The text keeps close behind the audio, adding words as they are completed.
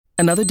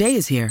Another day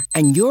is here,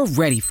 and you're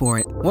ready for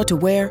it. What to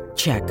wear?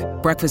 Check.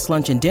 Breakfast,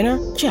 lunch, and dinner?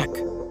 Check.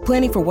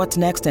 Planning for what's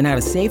next and how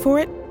to save for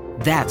it?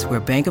 That's where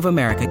Bank of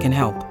America can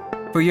help.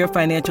 For your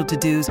financial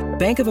to-dos,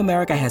 Bank of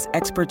America has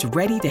experts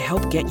ready to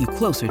help get you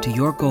closer to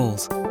your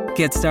goals.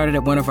 Get started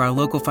at one of our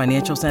local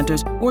financial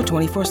centers or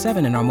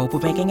 24/7 in our mobile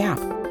banking app.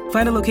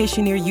 Find a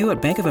location near you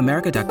at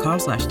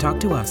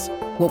bankofamerica.com/talktous.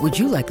 What would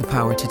you like the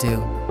power to do?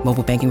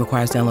 Mobile banking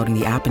requires downloading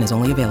the app and is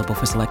only available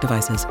for select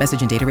devices.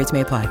 Message and data rates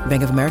may apply.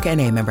 Bank of America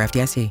N.A., member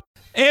FDIC.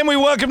 And we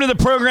welcome to the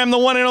program the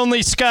one and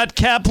only Scott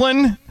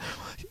Kaplan.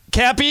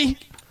 Cappy,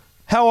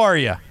 how are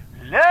you?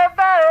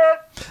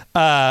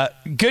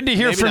 Good to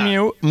hear from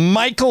you.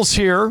 Michael's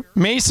here.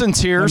 Mason's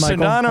here.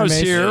 Sedano's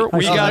here.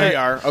 There you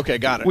are. Okay,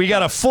 got it. We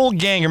got a full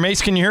gang here.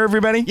 Mason, can you hear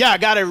everybody? Yeah, I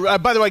got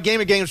it. By the way, Game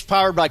of Games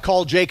powered by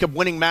Call Jacob.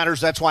 Winning matters.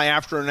 That's why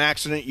after an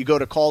accident, you go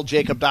to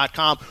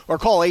calljacob.com or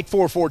call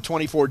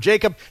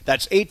 844-24-JACOB.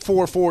 That's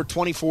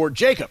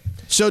 844-24-JACOB.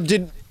 So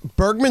did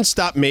Bergman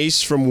stop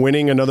Mace from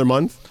winning another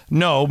month?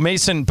 No,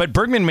 Mason, but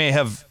Bergman may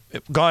have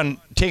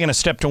taken a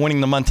step to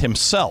winning the month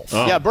himself.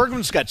 Oh. Yeah,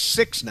 Bergman's got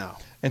 6 now.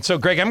 And so,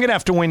 Greg, I'm going to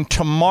have to win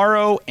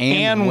tomorrow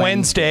and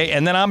Wednesday,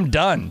 and then I'm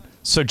done.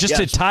 So just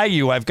to tie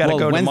you, I've got to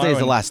go tomorrow. Wednesday's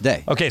the last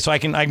day. Okay, so I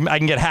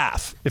can get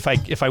half if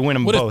I win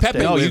them both.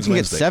 No, you can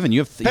get 7.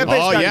 You have Pepe's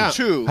got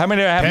 2. How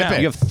many do I have now?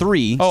 You have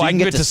 3. Oh, so I can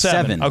get to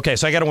 7. Okay,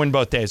 so I got to win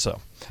both days, though.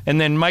 And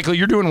then, Michael,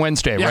 you're doing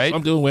Wednesday, yes, right?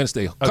 I'm doing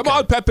Wednesday. Okay. Come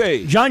on,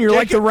 Pepe. John, you're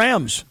like the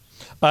Rams.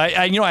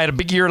 I had a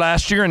big year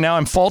last year, and now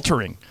I'm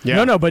faltering.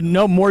 Yeah. But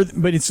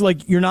it's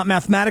like you're not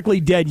mathematically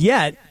dead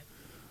yet,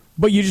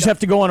 but you just have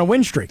to go on a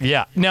win streak.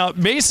 Yeah. Now,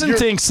 Mason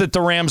thinks that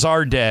the Rams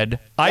are dead.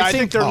 I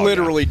think they're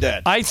literally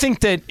dead. I think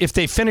that if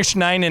they finish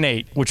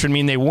 9-8, which would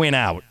mean they win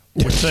out,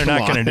 which they're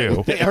not going to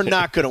do. They are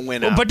not going to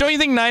win out. But don't you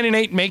think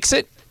 9-8 makes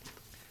it?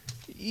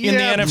 In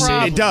the NFC?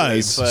 Probably, it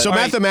does. So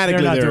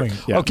mathematically, they're not doing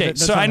it. Yeah. Okay,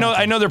 so I know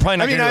they're probably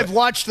not going to do it. I've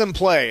watched them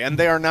play, and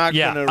they are not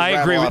going to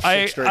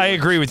I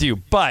agree with you.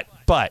 But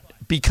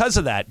because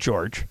of that,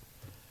 George,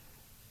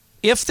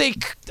 if they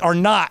are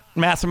not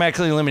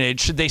mathematically eliminated,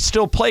 should they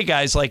still play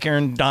guys like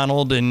Aaron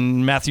Donald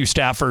and Matthew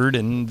Stafford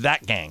and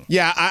that gang?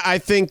 Yeah, I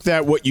think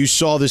that what you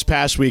saw this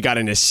past week out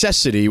of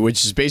necessity,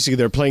 which is basically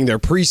they're playing their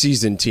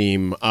preseason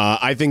team,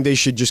 I think they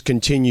should just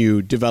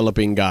continue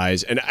developing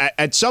guys. And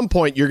at some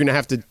point, you're going to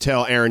have to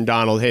tell Aaron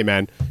Donald, hey,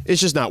 man,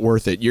 it's just not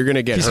worth it. You're going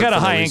to get hurt. He's got a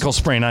high ankle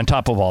sprain on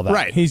top of all that.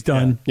 Right. He's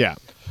done. Yeah.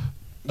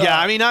 Yeah,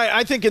 I mean,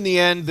 I think in the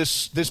end,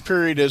 this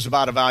period is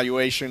about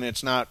evaluation.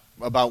 It's not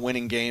about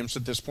winning games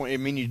at this point. I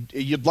mean,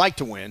 you'd like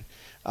to win,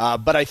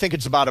 but I think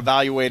it's about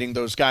evaluating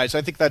those guys.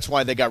 I think that's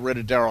why they got rid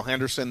of Darrell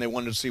Henderson. They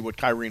wanted to see what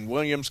Kyren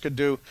Williams could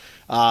do.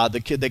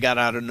 The kid they got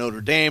out of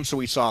Notre Dame, so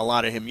we saw a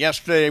lot of him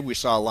yesterday. We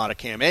saw a lot of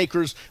Cam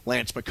Akers.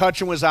 Lance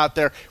McCutcheon was out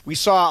there. We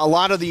saw a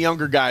lot of the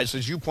younger guys,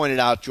 as you pointed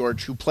out,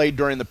 George, who played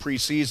during the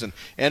preseason.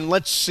 And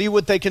let's see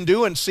what they can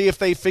do and see if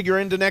they figure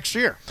into next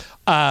year.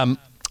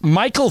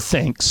 Michael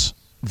thinks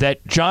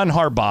that John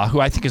Harbaugh, who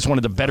I think is one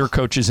of the better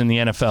coaches in the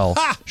NFL,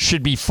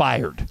 should be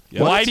fired.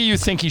 Yeah, Why do you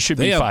think he should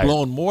be fired? They have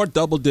blown more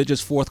double digits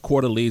fourth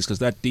quarter leads because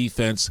that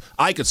defense,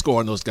 I could score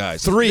on those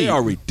guys. 3. They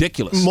are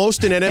ridiculous.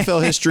 Most in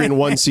NFL history in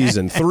one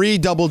season. 3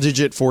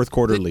 double-digit fourth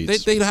quarter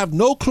leads. They have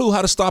no clue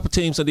how to stop a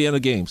team at the end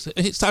of games.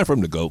 It's time for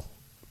them to go.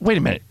 Wait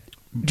a minute.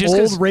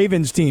 Old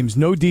Ravens teams,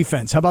 no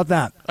defense. How about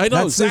that? I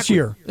know, That's this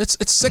year. It's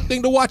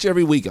sickening to watch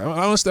every week. I don't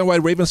understand why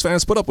Ravens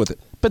fans put up with it.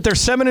 But they're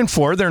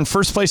 7-4. They're in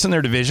first place in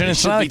their division.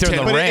 It's not like they're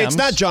in the Rams. It's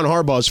not John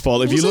Harbaugh's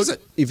fault. By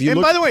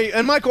the way,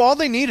 and Michael, all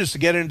they need is to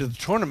get into the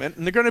tournament,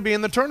 and they're going to be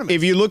in the tournament.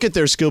 If you look at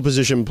their skill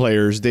position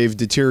players, they've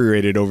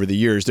deteriorated over the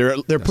years. They're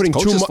putting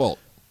too much. Fault.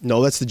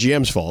 No, that's the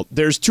GM's fault.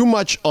 There's too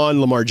much on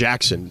Lamar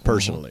Jackson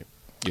personally.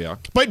 Yeah.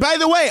 But by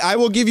the way, I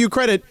will give you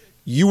credit.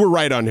 You were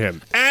right on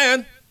him.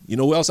 And you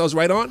know who else I was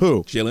right on?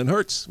 Who? Jalen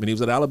Hurts when he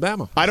was at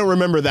Alabama. I don't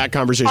remember that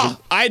conversation.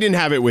 I didn't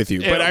have it with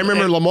you, but I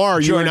remember Lamar,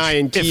 George, you and I,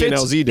 and Key and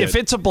LZ did. If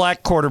it's a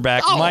black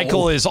quarterback,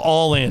 Michael is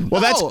all in.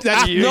 Well,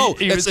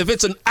 if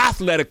it's an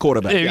athletic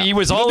quarterback. He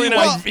was all in.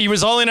 He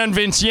was all in on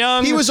Vince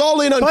Young. He was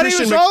all in on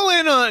Christian. He was all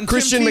in on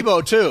Christian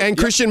Tebow too, and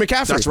Christian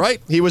McCaffrey. That's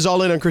right. He was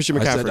all in on Christian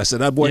McCaffrey. I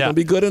said that boy's going to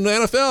be good in the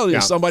NFL. Yeah.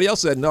 Somebody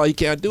else said no, he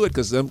can't do it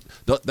because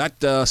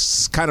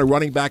that kind of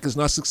running back is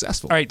not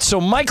successful. All right,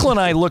 so Michael and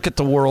I look at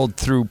the world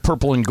through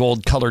purple and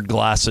gold colored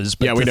glasses,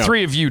 but the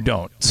 3 of you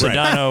don't.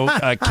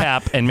 Sedano,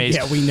 Cap, and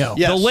Mason. Yeah, we know.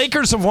 The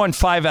Lakers have won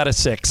 5 out of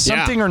 6.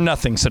 Something or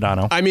nothing,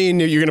 Sedano. I mean,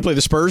 you're going to play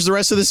the Spurs the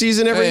rest of the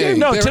season every game?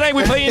 No, tonight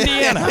we play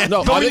Indiana.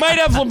 But we might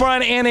have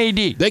LeBron and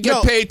AD. They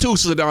get paid too,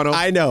 Sedano.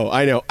 I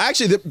know.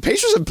 Actually, the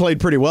Pacers have played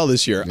pretty well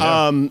this year.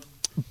 Yeah.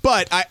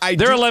 But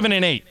they're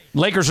 11-8.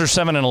 Lakers are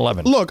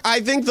 7-11. Look, I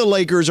think the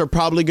Lakers are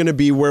probably going to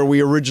be where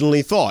we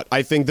originally thought.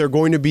 I think they're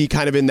going to be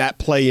kind of in that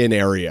play-in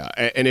area.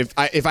 And if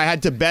I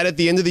had to bet at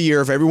the end of the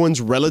year, if everyone's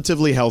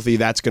relatively healthy,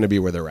 that's going to be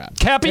where they're at.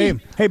 Cappy?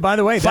 Hey, by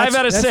the way, 5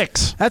 out of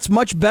 6. That's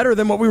much better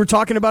than what we were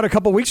talking about a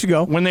couple weeks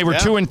ago when they were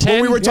 2-10.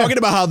 Well, we were talking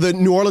about how the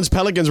New Orleans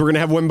Pelicans were going to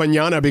have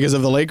Wembanyama because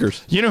of the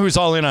Lakers. You know who's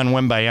all in on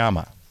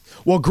Wembanyama?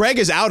 Well, Greg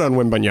is out on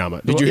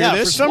Wembanyama. Did you hear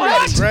this? For some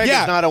reason, Greg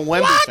is not on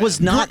Wemby. Was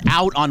not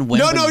out on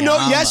Wembanyama. No.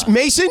 Yes,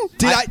 Mason.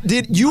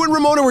 Did you and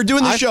Ramona were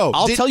doing the show?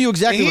 I'll tell you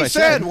exactly what I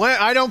said.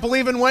 I don't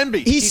believe in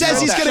Wemby. He says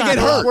he's going to get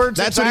hurt.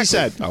 That's what he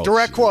said.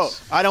 Direct quote.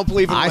 I don't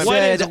believe in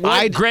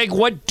Wemby. Greg,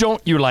 what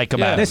don't you like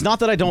about him? It's not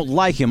that I don't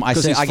like him. I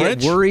say I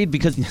get worried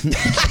because he's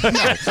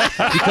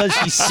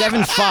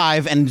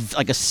 7'5" and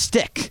like a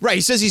stick. Right.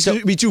 He says he's going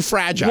to be too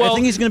fragile. I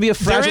think he's going to be a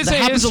fragile. There is that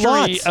a happens history a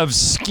lot. of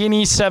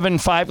skinny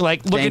 7'5".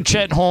 Like, look at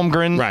Chet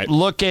Holmgren. Right.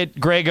 Look at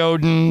Greg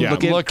Oden. Yeah.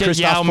 Look at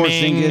Yao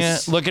Ming.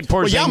 Look at Porzingis.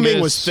 Well, Yao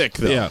Ming was thick,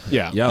 though.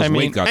 Yeah. I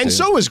mean, and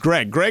so was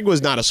Greg. Greg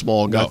was not a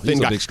small guy, thin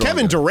guy.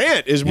 Kevin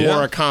Durant is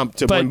more a comp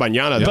to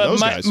Wembanyama than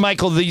those guys.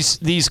 Michael,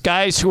 these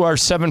guys who are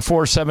 7'4",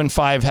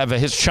 7'5" have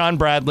a Sean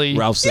Bradley,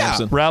 Ralph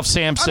Sampson.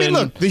 I mean,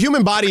 look, the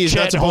human body is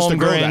Chet not supposed to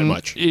grow that Holmgren.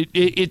 much.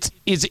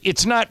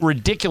 It's not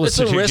ridiculous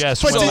to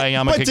suggest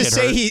Wembanyama could to get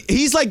say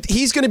hurt.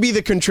 he's going to be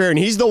the contrarian.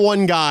 He's the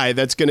one guy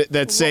that's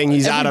saying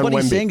he's out on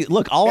Wemby. Saying,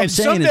 look, all I'm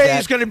saying someday is that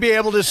he's going to be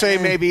able to say,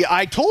 maybe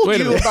I told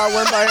you about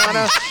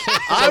Wembanyama.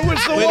 I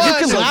was the one.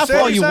 You can laugh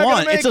all you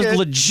want. It's a it.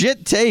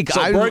 legit take.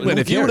 So Bergman,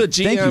 if you're the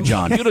GM, thank you,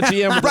 John. If you're the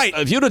GM, Right.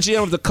 If you're the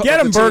GM of the Get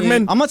him, of the team,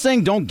 Bergman. I'm not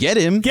saying don't get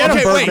him. Get him,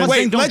 Okay, Bergman. I'm not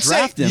saying don't let's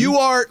draft say him. you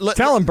are.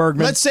 Tell him,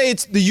 Bergman. Let's say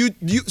it's the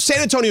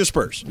San Antonio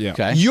Spurs. Yeah.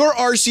 Okay. You're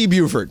R.C.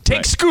 Buford.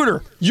 Take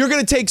Scooter. You're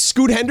going to take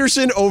Scoot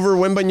Henderson over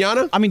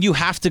Wembanyama? I mean, you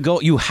have to go.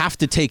 You have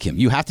to take him.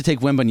 You have to take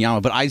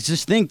Wembanyama. But I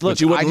just think,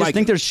 look, I just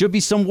think there should be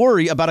some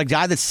worry about a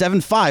guy that's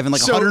 7'5" and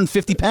like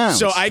 150 pounds.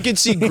 So I could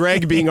see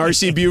Greg being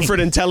R.C. Buford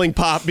and telling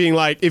Pop, being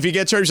like, if he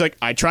gets hurt, he's like,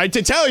 I tried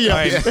to tell you.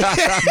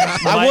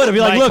 I would. I'd be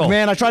like, Michael. look,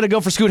 man, I tried to go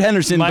for Scoot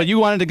Henderson, but you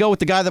wanted to go with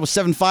the guy that was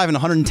 7'5" and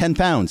 110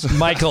 pounds.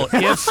 Michael,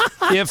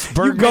 if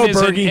Bergman is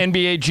an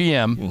NBA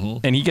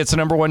GM and he gets the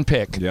number one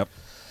pick, Yep.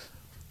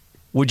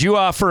 would you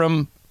offer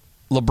him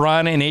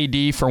LeBron and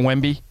AD for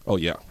Wemby? Oh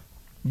yeah.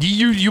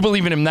 You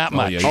believe in him that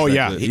much?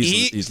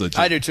 He's legit.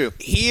 I do too.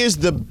 He is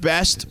the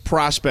best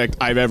prospect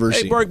I've ever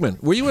Hey seen. Bergman,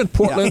 were you in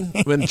Portland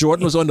when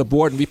Jordan was on the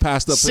board and we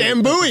passed up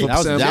Sam Bowie.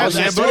 That was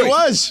Sam Bowie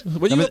was.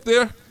 Were you up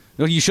there?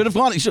 Well, you should have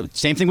gone.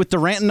 Same thing with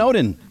Durant and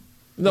Oden.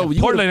 No, you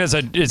Portland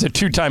is a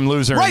two-time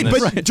loser. Right, in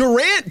this. but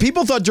Durant,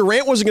 people thought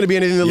Durant wasn't going to be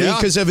anything in the league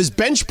because of his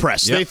bench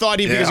press. Yeah. They thought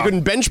he was good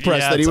in bench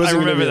press that he I wasn't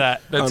going to remember be.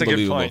 that. That's a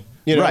good point.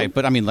 You know? Right,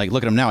 but I mean, like,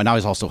 look at him now, and now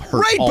he's also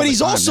hurt. Right, all but the he's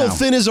time also now.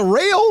 thin as a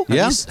rail.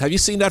 Yeah, Have you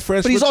seen that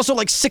French? but he's also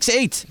like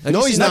 6'8".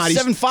 No, he's not. He's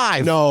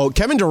 7'5". No,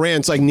 Kevin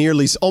Durant's like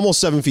nearly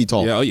almost 7 feet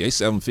tall. Yeah, he's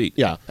 7 feet.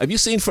 Yeah. Have you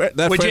seen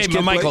that Wait, French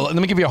kid Michael, play?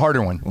 let me give you a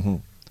harder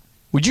one.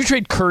 Would you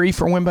trade Curry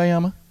for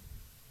Wembanyama?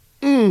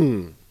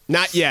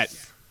 Not yet.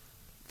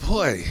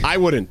 Boy, I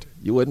wouldn't.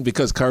 you wouldn't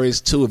because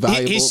Curry's too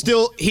valuable.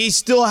 He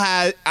still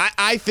has.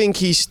 I think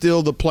he's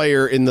still the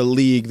player in the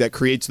league that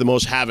creates the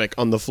most havoc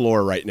on the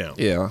floor right now.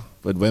 Yeah,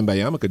 but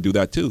Wembanyama could do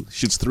that too.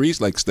 Shoots threes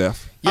like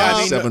Steph. Yeah,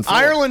 I mean, 7'4".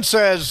 Ireland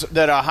says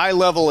that a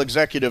high-level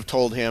executive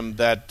told him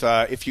that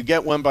if you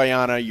get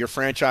Wembanyama, your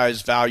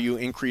franchise value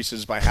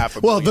increases by $500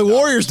 million. Well, the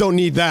Warriors don't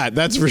need that.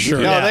 That's for sure.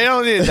 No, they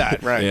don't need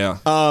that. Right. Yeah.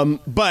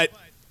 But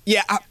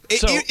yeah,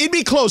 it'd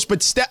be close.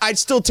 But I'd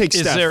still take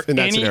Steph in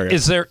that scenario.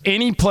 Is there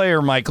any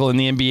player, Michael, in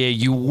the NBA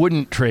you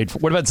wouldn't trade for?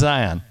 What about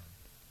Zion?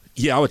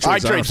 Yeah, I would trade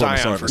I'd trade Zion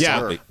Zion for for him.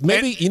 sure. Yeah.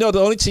 Maybe, the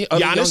only other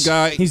young Giannis?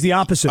 guy. He's the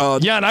opposite.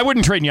 Yeah, and I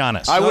wouldn't trade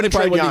Giannis. I wouldn't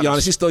probably trade wouldn't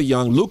Giannis. He's still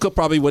young. Luka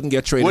probably wouldn't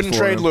get traded Wouldn't for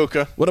trade him.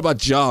 Luka. What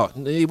about Ja?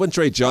 He wouldn't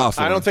trade Ja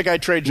for I him. don't think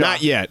I'd trade John.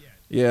 Not yet.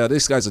 Yeah,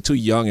 these guys are too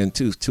young and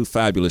too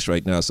fabulous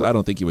right now, so I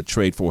don't think he would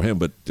trade for him.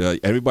 But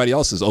everybody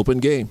else is open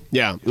game.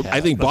 Yeah.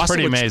 I think that's Boston.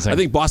 pretty amazing. I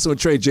think Boston would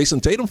trade Jason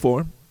Tatum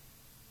for him.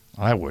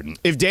 I wouldn't.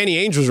 If Danny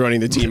Ainge was running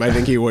the team, I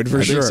think he would for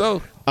I sure. think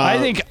so.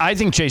 I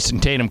think Jason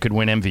Tatum could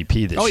win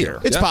MVP this year.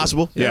 It's Definitely.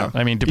 possible. Yeah.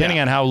 I mean, depending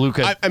on how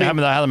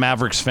how the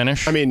Mavericks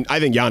finish. I mean, I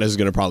think Giannis is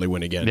going to probably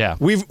win again. Yeah.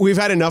 We've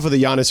had enough of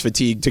the Giannis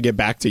fatigue to get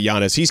back to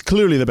Giannis. He's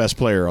clearly the best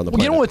player on the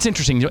planet. you know what's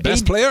interesting?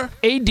 Best player?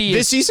 AD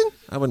This season?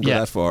 I wouldn't go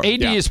that far.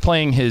 AD is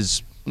playing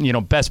his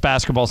best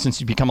basketball since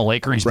he's become a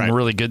Laker. He's been Right.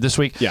 really good this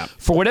week. Yeah.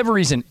 For whatever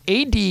reason,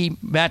 AD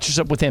matches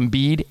up with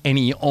Embiid and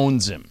he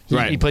owns him.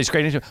 He plays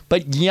great.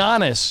 But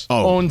Giannis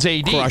owns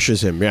AD.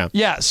 Crushes him, yeah.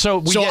 Yeah, so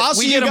I'll we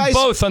see get you them guys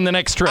both on the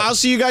next trip. I'll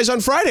see you guys on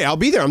Friday. I'll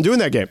be there. I'm doing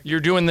that game. You're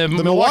doing the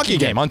Milwaukee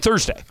game on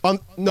Thursday.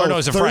 No, Or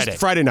is it Friday?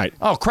 Friday night.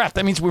 Oh, crap.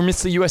 That means we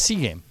missed the USC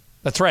game.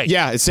 That's right.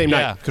 Yeah, it's same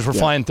night. Yeah, because we're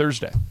flying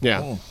Thursday.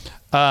 Yeah.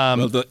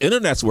 Well, the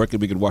internet's working.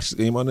 We could watch the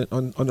game on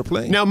the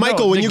plane. Now,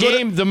 Michael, when the you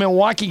game, the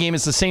Milwaukee game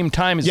is the same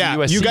time as the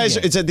USC you guys,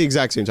 game. it's at the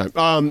exact same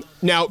time.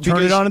 Now,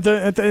 Turn it on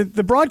at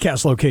the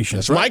broadcast location.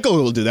 That's right.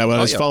 Michael will do that with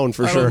his phone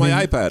for sure. On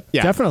my iPad.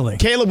 Yeah. Definitely.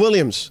 Caleb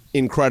Williams,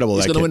 incredible.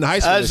 He's that going to kid. win the high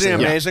school. Is he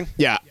amazing?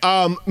 Yeah.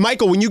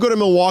 Michael, when you go to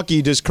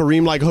Milwaukee, does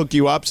Kareem hook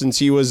you up since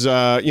he was,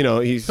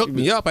 he's Hook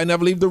me up. I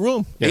never leave the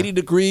room. 80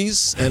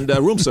 degrees and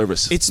room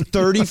service. It's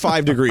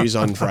 35 degrees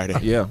on Friday.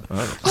 Yeah.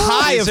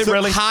 High Is it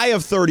really? high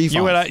of 35.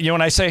 You know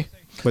what I say?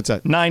 What's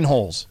that? 9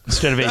 holes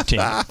instead of 18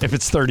 if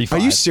it's 35.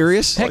 Are you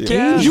serious? Heck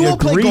yeah. You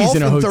won't play Degrees golf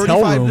in a in hotel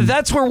 35? room.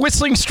 That's where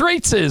Whistling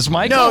Straits is,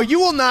 Michael. No, you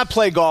will not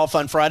play golf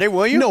on Friday,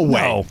 will you? No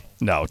way.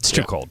 No, it's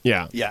too cold.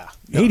 Yeah. Yeah.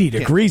 80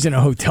 degrees in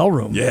a hotel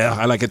room. Yeah,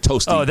 I like it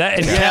toasty. Oh, that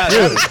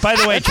and by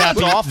the way,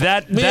 Cappy,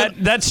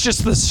 that's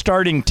just the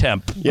starting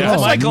temp. Yeah. If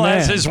Oh, Michael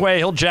has man. his way,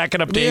 he'll jack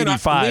it up to Me and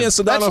 85.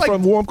 Sedano like-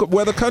 from warm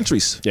weather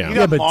countries. Yeah. You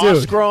got but moss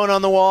dude- growing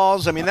on the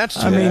walls. I mean, that's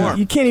too I mean, warm.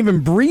 you can't even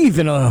breathe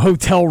in a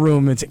hotel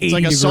room. It's 80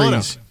 like a degrees.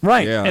 sauna.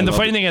 Right. Yeah. And the I love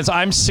funny thing is,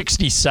 I'm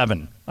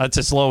 67. That's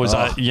as low as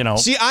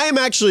See, I am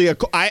actually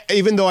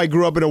even though I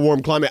grew up in a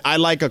warm climate, I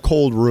like a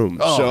cold room.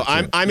 So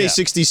I'm a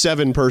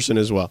 67 person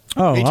as well.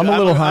 Oh, Me too. I'm a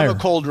little higher. I'm a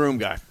cold room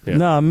guy.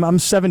 No, I'm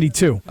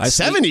 72.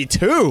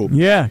 72.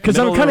 Yeah, because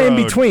I'm Middle of kind the of in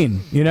road.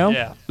 between, you know?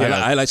 Yeah.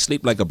 I like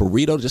sleep like a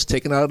burrito just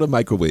taken out of the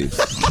microwave.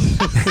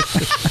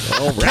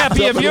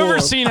 Cappy, have you ever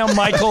seen how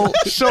Michael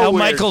weird.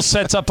 Michael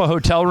sets up a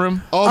hotel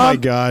room? Oh my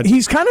God.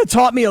 He's kind of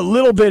taught me a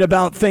little bit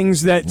about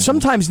things that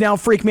sometimes now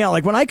freak me out.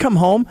 Like when I come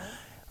home,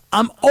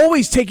 I'm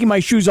always taking my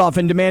shoes off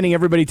and demanding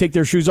everybody take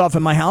their shoes off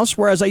in my house,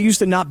 whereas I used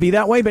to not be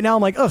that way. But now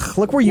I'm like, ugh,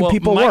 look where you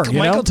people were. You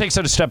Michael know? takes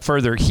it a step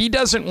further. He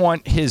doesn't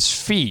want his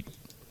feet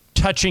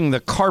touching the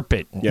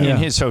carpet Yeah. in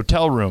his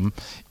hotel room,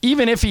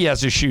 even if he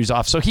has his shoes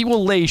off. So he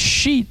will lay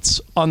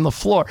sheets on the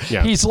floor.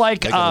 Yeah. He's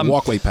like a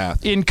walkway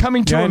path. in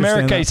Coming to Yeah, I understand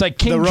America. that. He's like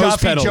The King rose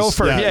Joffrey petals.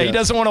 Joffrey. Yeah, Yeah, he yeah.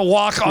 doesn't want to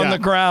walk on Yeah. the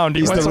ground.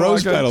 He He's wants the to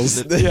rose walk on-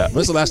 petals. Yeah.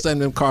 When's the last time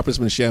them carpets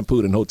been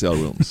shampooed in hotel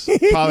rooms?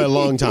 Probably a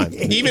long time.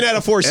 Even at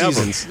a Four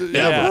Seasons.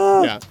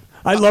 Yeah. Yeah.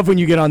 I love when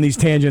you get on these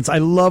tangents. I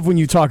love when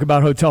you talk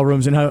about hotel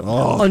rooms and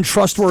how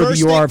untrustworthy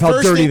you are of how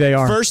dirty they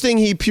are. First thing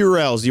he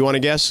Purells. Do you want to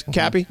guess,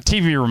 Cappy?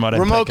 TV remote. I'm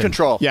Remote thinking.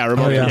 control. Yeah,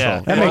 remote yeah. control.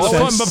 Yeah. That makes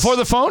Well, sense. Before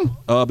the phone?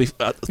 You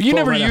phone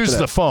never right after use that.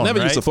 the phone, Never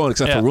right? use the phone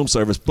except for room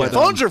service. But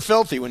Phones are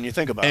filthy when you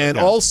think about and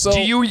it. also, Do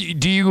you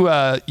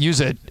use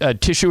a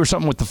tissue or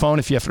something with the phone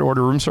if you have to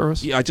order room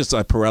service? Yeah, I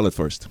Perel it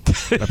first.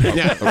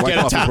 Yeah. I wipe Get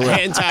a off the towel, Perel.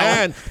 hand towel.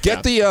 And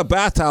get the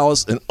bath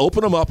towels and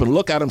open them up and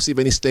look at them, see if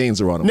any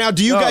stains are on them. Now,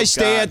 do you guys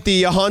stay God. at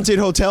the haunted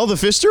hotel, the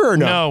Pfister, or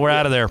no? No, we're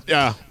out of there.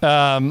 Yeah.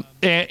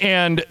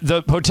 And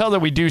the hotel that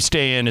we do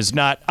stay in is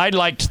not. I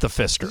liked the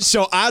Pfister.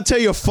 So I'll tell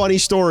you a funny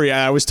story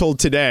I was told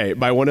today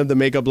by one of the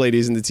makeup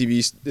ladies in the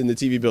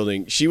TV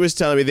building. She was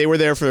telling me they were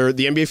there for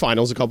the NBA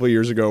Finals a couple of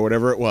years ago, or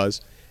whatever it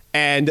was.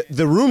 And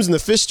the rooms in the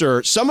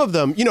Pfister, some of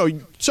them,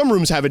 some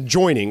rooms have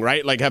adjoining,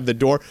 right? Like have the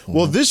door.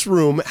 Well, this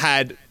room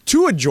had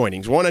two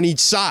adjoinings, one on each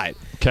side.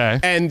 Okay.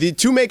 And the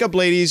two makeup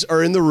ladies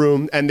are in the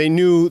room, and they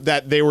knew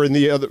that they were in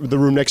the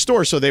room next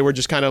door, so they were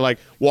just kind of like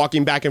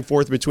walking back and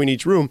forth between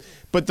each room.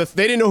 But they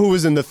didn't know who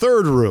was in the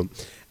third room.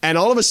 And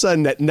all of a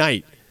sudden at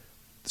night,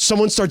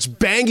 someone starts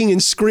banging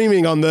and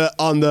screaming on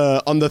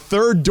the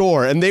third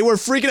door, and they were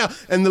freaking out.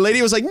 And the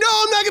lady was like, "No,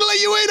 I'm not going to let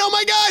you in! Oh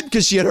my God!"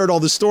 Because she had heard all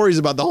the stories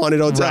about the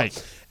haunted hotel.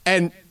 Right.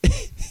 And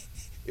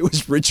it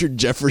was Richard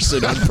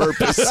Jefferson on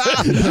purpose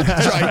trying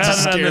to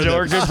scare the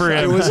door. them. Good for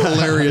him. It was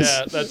hilarious.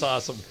 Yeah, that's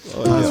awesome.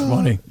 That's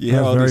funny.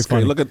 Yeah, That's very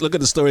funny. Look at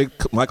the story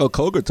Michael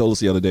Koger told us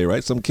the other day,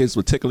 right? Some kids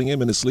were tickling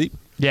him in his sleep.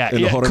 Yeah,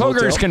 in the haunted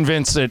Koger's hotel.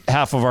 convinced that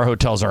half of our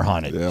hotels are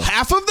haunted. Yeah.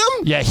 Half of them?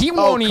 Yeah, he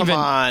won't come even.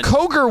 on.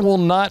 Koger will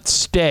not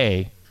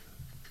stay.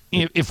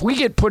 If we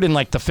get put in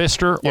like the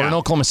Pfister or Yeah. in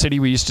Oklahoma City,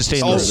 we used to stay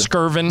in the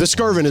Skirvin. The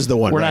Skirvin is the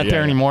one. We're right? not Yeah, there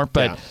yeah. anymore.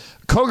 But Yeah.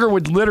 Koger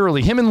would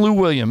literally, him and Lou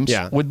Williams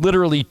Yeah. would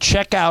literally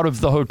check out of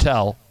the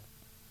hotel,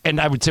 and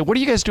I would say, "What are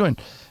you guys doing?"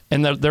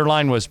 And their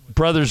line was,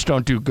 "Brothers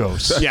don't do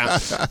ghosts." Yeah.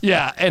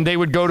 Yeah, and they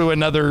would go to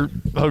another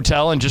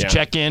hotel and just Yeah.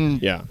 check in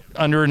Yeah.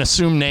 under an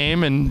assumed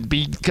name and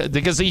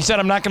because he said,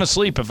 "I'm not going to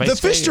sleep if I The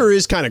stay Pfister here."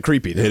 is kind of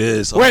creepy. It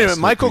is. Wait a minute.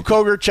 Michael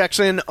Koger checks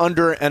in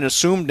under an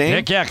assumed name.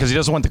 Heck yeah, because he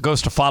doesn't want the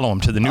ghost to follow him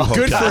to the new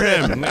hotel. Good for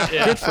him.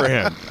 Good for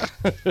him.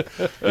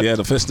 Yeah,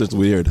 the Pfister's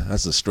weird.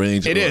 That's a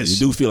strange. It is.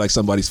 You do feel like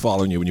somebody's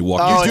following you when you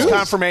walk Oh, in. it's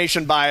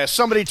confirmation bias.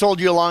 Somebody told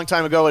you a long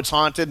time ago it's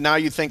haunted. Now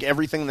you think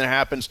everything that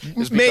happens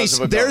is because Mace,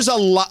 of a there's ghost.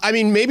 a lot. I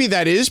mean, maybe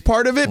that is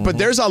part of it, but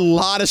there's a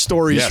lot of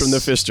stories Yes. from the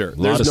Pfister. A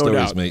lot There's of no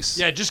stories, doubt. Mace.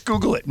 Yeah, just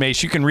Google it,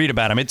 Mace. You can read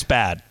about him. It's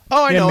bad.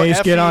 Oh, I Yeah, know. Mace,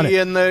 Effie get on it.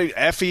 and the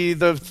Effie,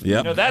 the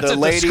Yep. No, that's the at the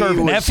lady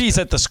Skirvin. was- Effie's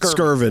at the Skirvin.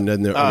 Skirvin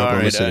in Oklahoma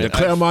right, City. The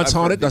Claremont's I've heard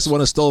haunted. That's the one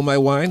that stole my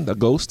wine. The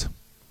ghost.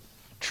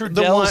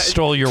 Trudell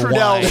stole your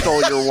wine. Trudell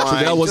stole your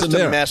wine. Trudell wasn't just to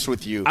there. mess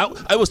with you.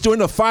 I was during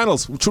the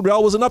finals.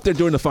 Trudell wasn't up there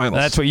during the finals.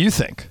 That's what you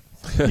think.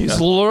 He's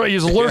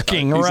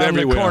lurking He's around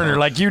the everywhere. corner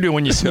like you do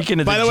when you sneak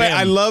into the By the gym. way,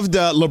 I loved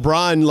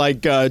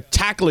LeBron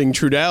tackling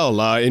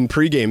Trudell in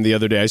pregame the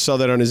other day. I saw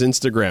that on his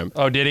Instagram.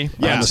 Oh, did he?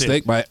 by I didn't see it.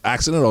 mistake, by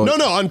accident, or No,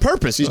 on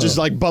purpose. He's just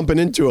like bumping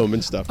into him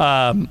and stuff.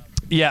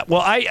 Yeah,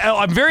 well,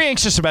 I'm very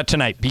anxious about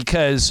tonight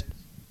because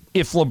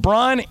if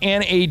LeBron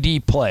and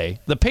AD play,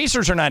 the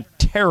Pacers are not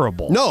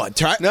terrible. no,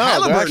 they're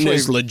Halliburton actually-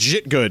 is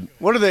legit good.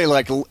 What are they,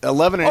 like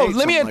 11 and 8? Oh,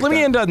 let me something like that?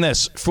 end on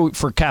this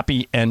for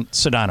Cappy and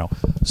Sedano.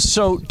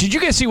 So, did you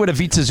guys see what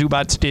Ivica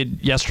Zubac did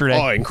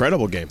yesterday? Oh,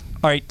 incredible game.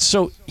 All right,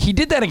 so he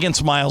did that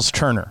against Miles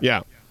Turner.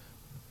 Yeah.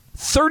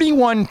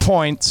 31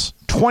 points,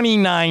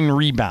 29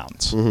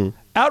 rebounds.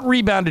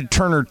 Out-rebounded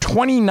Turner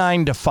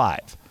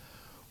 29-5.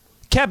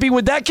 Cappy,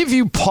 would that give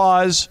you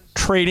pause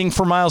trading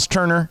for Miles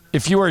Turner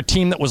if you were a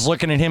team that was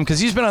looking at him? Because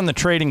he's been on the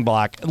trading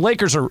block.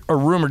 Lakers are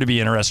rumored to be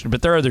interested,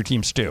 but there are other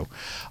teams too.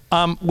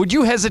 Would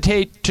you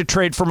hesitate to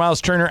trade for Miles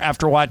Turner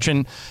after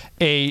watching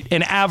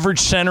an average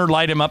center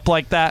light him up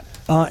like that?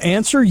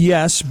 Answer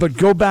yes, but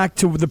go back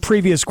to the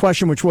previous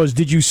question, which was,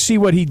 did you see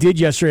what he did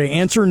yesterday?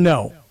 Answer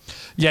no.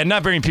 Yeah,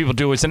 not very many people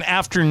do. It's an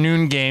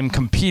afternoon game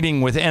competing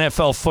with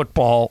NFL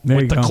football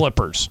with the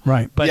Clippers.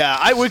 Right. But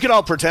yeah, we could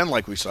all pretend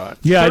like we saw it.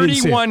 Yeah,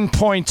 31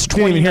 points,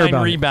 29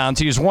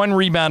 rebounds. He was one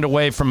rebound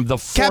away from the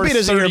fourth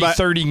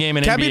 30 game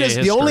in NBA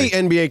history. The only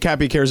NBA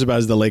Cappy cares about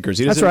is the Lakers.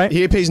 That's right.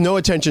 He pays no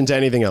attention to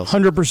anything else.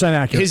 100%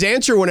 accurate. His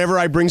answer whenever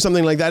I bring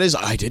something like that is,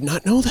 I did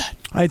not know that.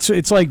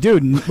 It's like,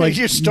 dude, like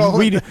You stole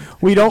we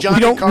don't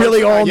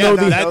really all know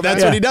the.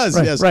 That's what he does.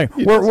 Right, yes. right.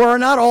 We're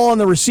not all on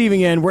the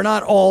receiving end. We're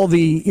not all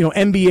the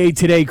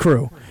NBA Today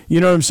crew. You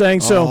know what I'm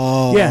saying? So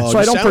so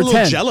I don't pretend. A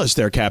little jealous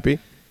there, Cappy.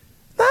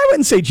 I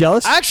wouldn't say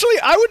jealous. Actually,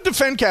 I would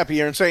defend Cappy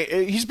here and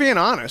say he's being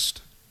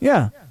honest.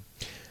 Yeah.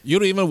 You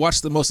don't even watch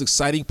the most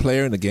exciting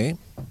player in the game?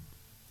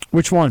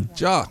 Which one?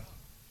 Ja.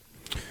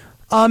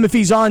 If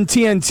he's on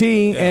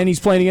TNT and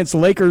he's playing against the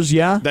Lakers,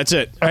 yeah. That's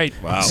it. All right.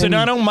 Wow.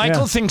 Sedano,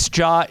 Michael thinks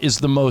Ja is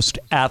the most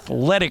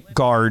athletic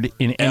guard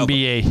in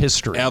NBA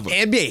history. Ever.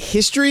 NBA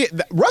history?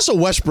 Russell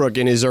Westbrook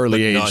in his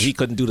early age. No, he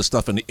couldn't do the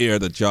stuff in the air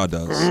that Ja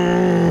does.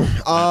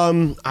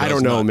 I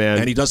don't know, man.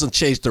 And he doesn't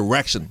change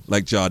direction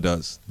like Ja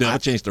does. Never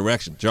change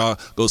direction. Ja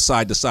goes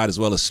side to side as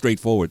well as straight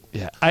forward.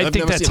 Yeah, I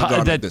think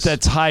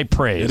that's high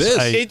praise.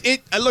 It is.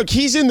 Look,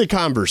 he's in the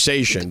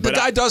conversation. The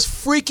guy does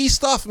freaky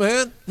stuff,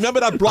 man. Remember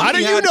that block? How do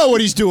you know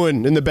what he's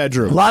doing in the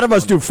bedroom? A lot of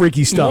us do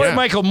freaky stuff.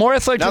 Michael, more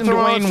athletic than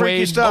Dwayne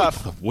Wade.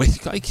 Stuff.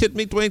 Wait, are you kidding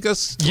me? Dwayne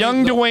just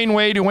young Dwayne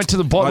Wade who went to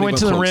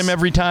the rim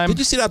every time. Did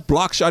you see that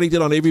block shot he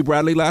did on Avery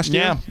Bradley last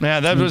year?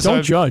 Yeah, that was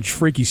don't judge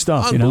freaky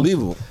stuff.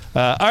 Unbelievable.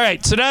 All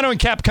right, Sedano and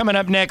Cap coming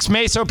up next.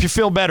 Mace, hope you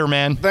feel better,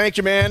 man. Thank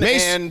you, man.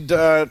 Mace, and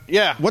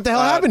what the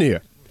hell happened to you?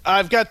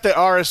 I've got the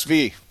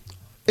RSV.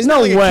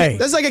 No way.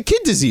 That's like a kid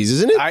disease,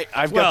 isn't it?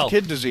 I've got the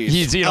kid disease.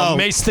 He's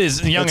Mace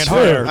is young at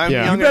fair. heart.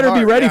 You better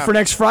be ready for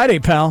next Friday,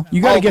 pal.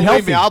 You got to get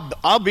healthy. Me,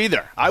 I'll be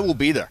there. I will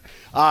be there.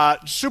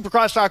 Super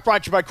Crosstalk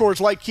brought to you by Coors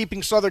Light,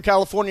 keeping Southern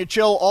California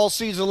chill all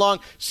season long.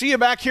 See you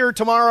back here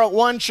tomorrow at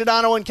 1.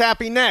 Sedano and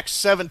Cappy next,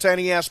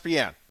 710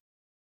 ESPN.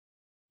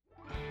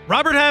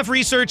 Robert Half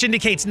research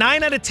indicates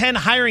 9 out of 10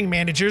 hiring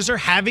managers are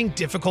having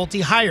difficulty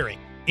hiring.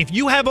 If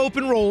you have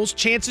open roles,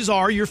 chances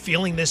are you're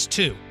feeling this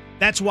too.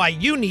 That's why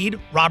you need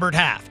Robert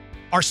Half.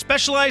 Our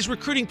specialized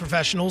recruiting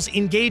professionals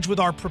engage with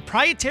our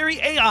proprietary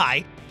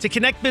AI to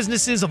connect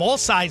businesses of all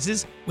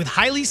sizes with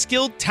highly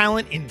skilled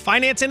talent in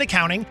finance and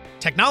accounting,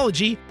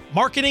 technology,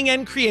 marketing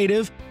and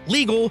creative,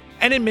 legal,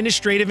 and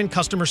administrative and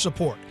customer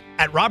support.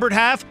 At Robert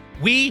Half,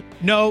 we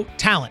know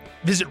talent.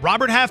 Visit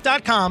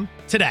roberthalf.com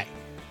today.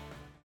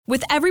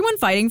 With everyone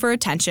fighting for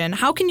attention,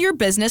 how can your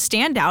business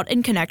stand out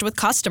and connect with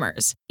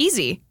customers?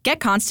 Easy. Get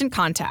Constant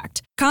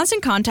Contact.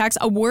 Constant Contact's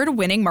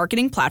award-winning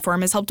marketing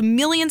platform has helped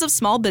millions of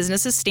small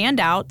businesses stand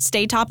out,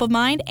 stay top of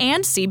mind,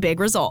 and see big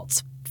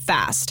results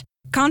fast.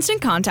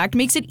 Constant Contact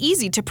makes it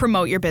easy to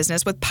promote your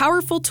business with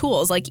powerful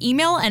tools like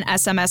email and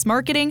SMS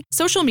marketing,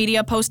 social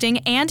media posting,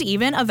 and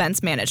even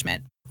events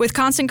management. With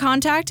Constant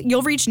Contact,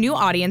 you'll reach new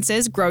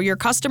audiences, grow your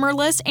customer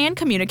list, and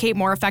communicate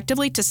more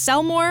effectively to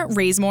sell more,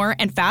 raise more,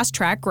 and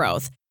fast-track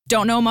growth.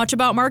 Don't know much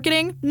about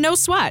marketing? No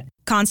sweat.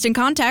 Constant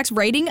Contact's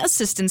writing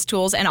assistance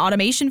tools and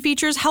automation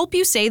features help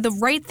you say the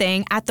right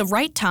thing at the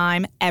right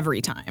time, every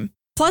time.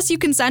 Plus, you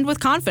can send with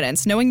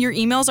confidence, knowing your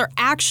emails are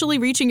actually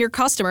reaching your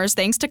customers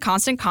thanks to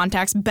Constant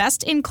Contact's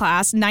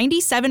best-in-class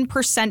 97%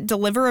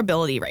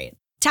 deliverability rate.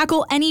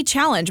 Tackle any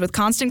challenge with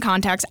Constant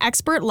Contact's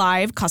expert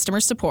live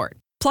customer support.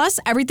 Plus,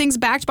 everything's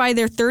backed by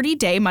their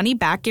 30-day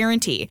money-back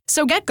guarantee.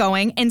 So get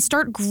going and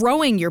start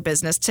growing your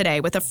business today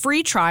with a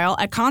free trial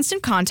at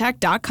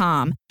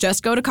ConstantContact.com.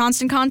 Just go to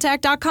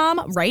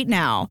ConstantContact.com right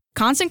now.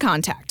 Constant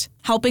Contact,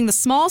 helping the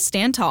small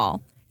stand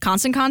tall.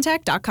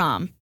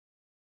 ConstantContact.com.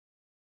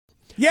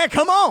 Yeah,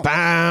 come on.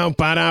 Bow,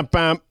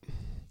 ba-da-bum.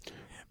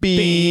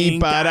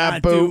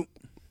 Bee-ba-da-boo.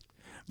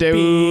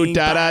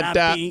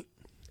 Do-da-da-da.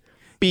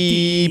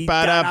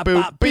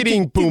 Beep-ba-da-boop,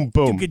 beating boom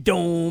boom.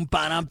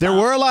 There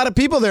were a lot of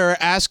people there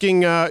asking,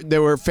 they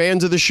were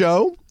fans of the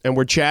show and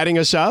were chatting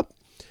us up.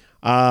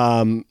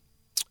 And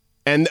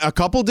a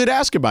couple did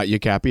ask about you,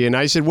 Cappy, and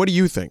I said, what do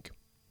you think?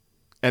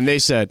 And they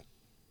said,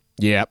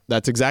 yeah,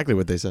 that's exactly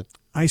what they said.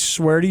 I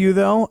swear to you,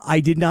 though,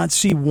 I did not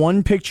see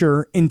one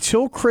picture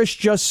until Chris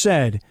just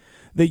said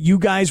that you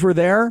guys were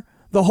there.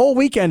 The whole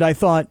weekend, I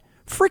thought,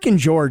 frickin'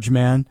 George,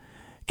 man.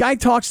 Guy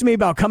talks to me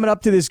about coming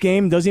up to this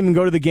game, doesn't even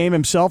go to the game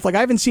himself. Like, I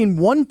haven't seen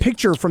one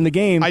picture from the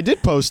game. I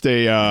did post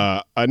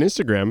an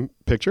Instagram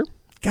picture.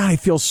 God, I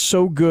feel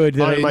so good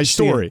that I didn't my see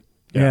story. It.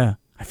 Yeah,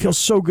 I feel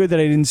so good that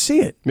I didn't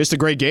see it. Missed a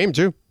great game,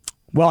 too.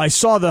 Well, I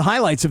saw the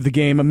highlights of the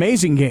game.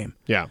 Amazing game.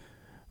 Yeah.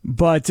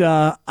 But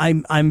I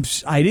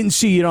didn't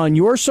see it on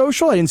your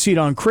social. I didn't see it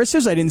on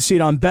Chris's. I didn't see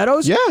it on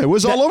Beto's. Yeah, it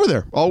was all over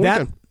there all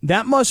weekend.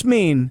 That must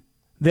mean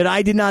that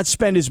I did not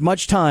spend as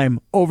much time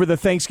over the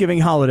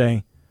Thanksgiving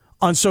holiday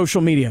on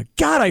social media.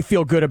 God, I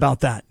feel good about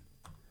that.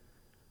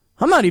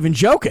 I'm not even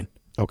joking.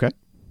 Okay.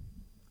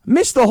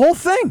 Missed the whole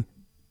thing.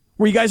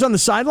 Were you guys on the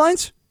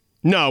sidelines?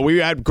 No, we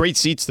had great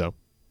seats, though.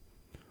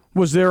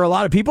 Was there a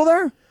lot of people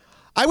there?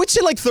 I would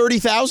say like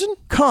 30,000.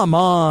 Come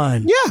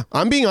on. Yeah,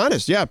 I'm being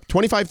honest. Yeah,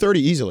 25, 30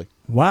 easily.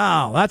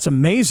 Wow, that's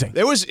amazing.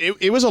 It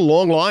was a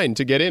long line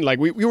to get in. Like,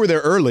 we were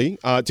there early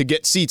to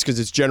get seats because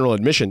it's general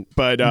admission.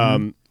 But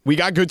we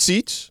got good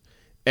seats.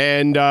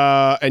 And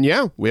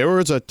yeah, there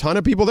was a ton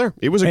of people there.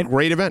 It was a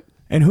great event.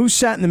 And who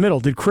sat in the middle?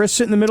 Did Chris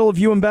sit in the middle of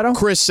you and Beto?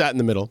 Chris sat in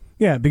the middle.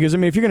 Yeah, because, I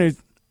mean, if you're going to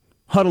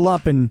huddle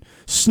up and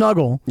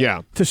snuggle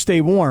to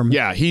stay warm.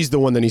 Yeah, he's the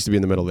one that needs to be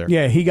in the middle there.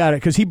 Yeah, he got it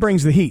because he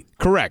brings the heat.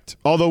 Correct.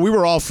 Although we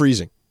were all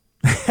freezing.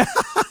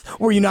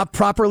 Were you not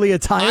properly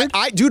attired?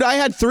 Dude, I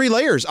had 3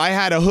 layers. I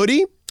had a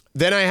hoodie,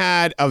 then I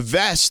had a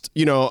vest,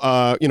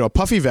 a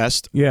puffy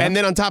vest, and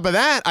then on top of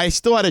that, I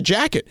still had a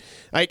jacket.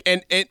 Like,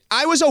 and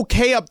I was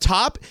okay up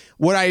top.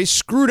 What I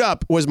screwed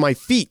up was my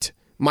feet.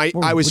 Were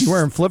you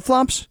wearing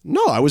flip-flops?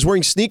 No, I was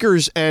wearing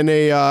sneakers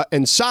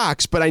and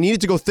socks, but I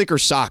needed to go thicker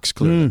socks,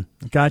 clearly.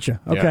 Gotcha.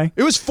 Okay. Yeah.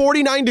 It was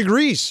 49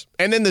 degrees,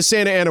 and then the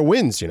Santa Ana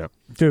winds,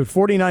 Dude,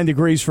 49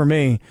 degrees for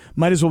me.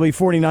 Might as well be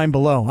 49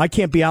 below. I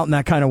can't be out in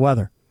that kind of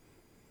weather.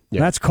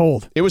 Yeah. That's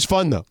cold. It was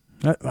fun, though.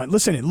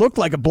 Listen, it looked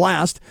like a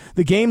blast.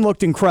 The game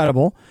looked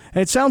incredible,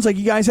 and it sounds like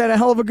you guys had a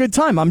hell of a good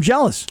time. I'm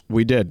jealous.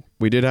 We did.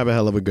 We did have a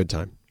hell of a good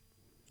time.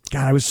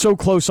 God, I was so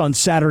close on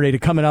Saturday to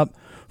coming up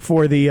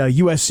for the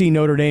USC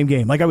Notre Dame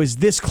game. Like, I was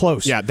this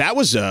close. Yeah, that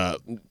was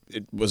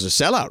it was a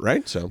sellout,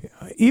 right? So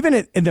even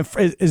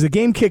as the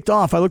game kicked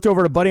off, I looked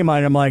over at a buddy of mine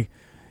and I'm like,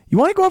 "You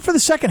want to go up for the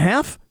second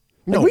half?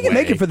 No, we can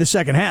make it for the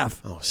second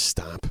half." Oh,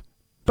 stop!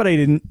 But I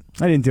didn't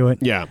do it.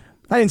 Yeah,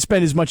 I didn't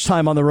spend as much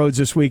time on the roads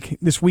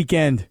this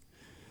weekend.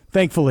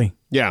 Thankfully.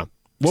 Yeah.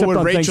 What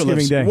would Rachel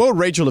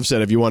have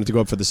said if you wanted to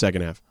go up for the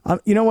second half?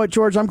 You know what,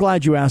 George? I'm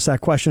glad you asked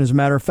that question. As a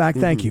matter of fact,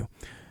 thank you.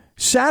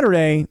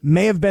 Saturday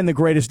may have been the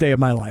greatest day of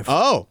my life.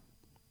 Oh.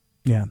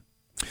 Yeah.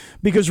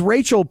 Because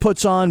Rachel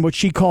puts on what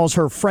she calls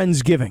her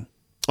Friendsgiving.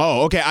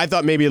 Oh, okay. I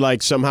thought maybe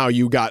like somehow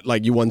you got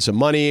like you won some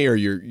money or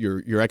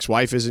your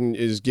ex-wife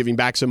is giving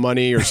back some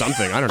money or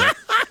something. I don't know.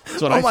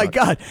 That's what I thought. My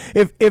God.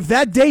 If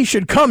that day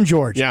should come,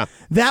 George,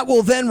 that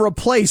will then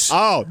replace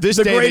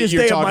the greatest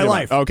day of my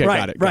life. Okay,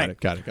 right,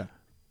 got it.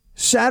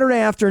 Saturday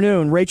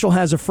afternoon, Rachel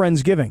has a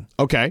Friendsgiving.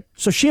 Okay.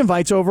 So she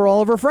invites over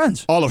all of her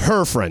friends. All of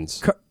her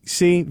friends.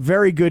 See,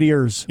 very good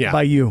ears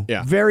by you.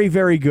 Yeah. Very,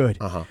 very good.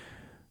 Uh-huh.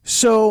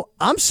 So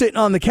I'm sitting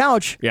on the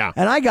couch, and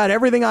I got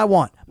everything I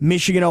want.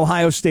 Michigan,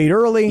 Ohio State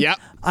early. Yep.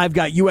 I've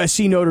got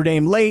USC, Notre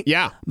Dame late.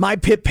 Yeah. My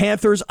Pitt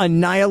Panthers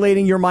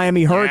annihilating your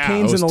Miami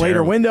Hurricanes in the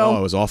later window. Oh,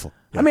 it was awful.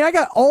 Yeah. I mean, I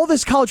got all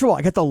this college football.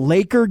 I got the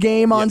Laker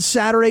game on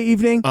Saturday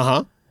evening.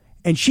 Uh-huh.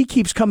 And she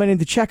keeps coming in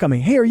to check on me.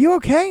 Hey, are you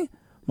okay? I'm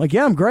like,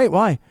 yeah, I'm great.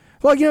 Why?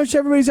 Well,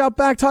 everybody's out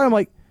back talking. I'm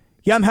like,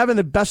 yeah, I'm having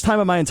the best time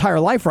of my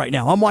entire life right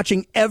now. I'm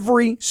watching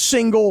every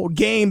single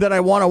game that I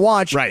want to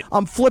watch. Right.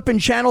 I'm flipping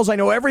channels. I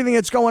know everything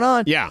that's going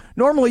on. Yeah.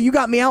 Normally, you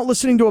got me out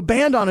listening to a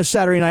band on a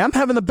Saturday night. I'm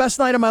having the best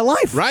night of my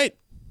life. Right.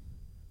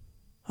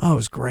 Oh, it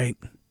was great.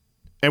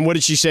 And what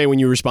did she say when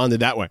you responded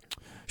that way?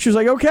 She was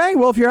like, okay,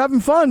 well, if you're having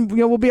fun,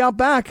 we'll be out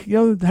back,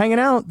 hanging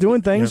out,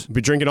 doing things. Yeah.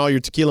 Be drinking all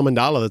your tequila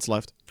mandala that's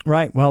left.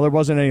 Right. Well, there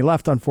wasn't any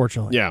left,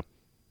 unfortunately. Yeah.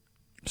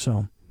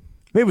 So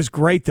it was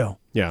great, though.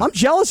 Yeah. I'm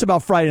jealous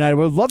about Friday night. I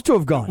would love to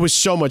have gone. It was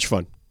so much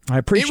fun. I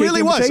appreciate it.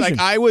 Really the was. invitation.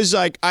 Like I was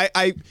like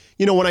I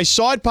when I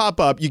saw it pop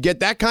up, you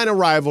get that kind of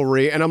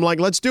rivalry, and I'm like,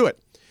 let's do it.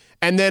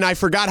 And then I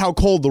forgot how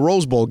cold the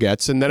Rose Bowl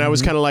gets, and then I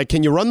was kind of like,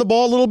 can you run the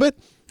ball a little bit?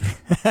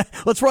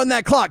 Let's run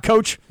that clock,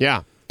 Coach.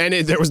 Yeah. And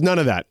there was none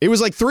of that. It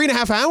was like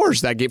 3.5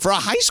 hours that game for a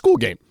high school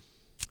game.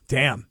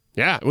 Damn.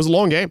 Yeah, it was a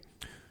long game.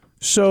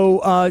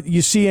 So,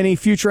 you see any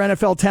future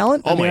NFL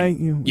talent?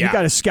 You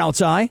got a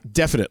scout's eye.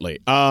 Definitely.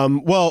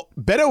 Well,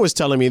 Beto was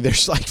telling me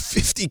there's like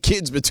 50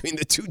 kids between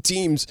the two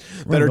teams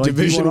that are like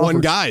Division D1 I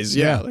guys.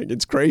 Yeah, like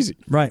it's crazy.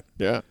 Right.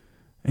 Yeah.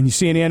 And you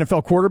see any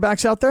NFL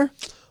quarterbacks out there?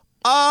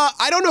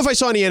 I don't know if I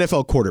saw any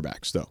NFL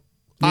quarterbacks, though.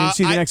 You didn't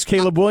see the next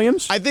Caleb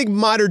Williams? I think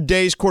modern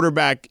day's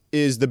quarterback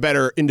is the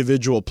better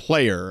individual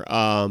player.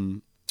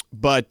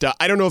 But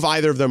I don't know if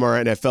either of them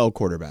are NFL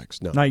quarterbacks.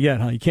 No, not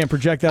yet. Huh? You can't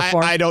project that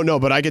far. I don't know,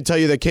 but I can tell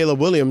you that Caleb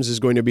Williams is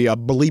going to be a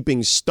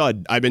bleeping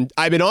stud. I've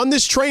been on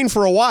this train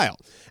for a while,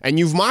 and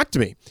you've mocked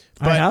me.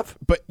 I have,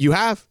 but you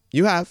have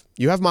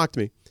mocked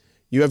me.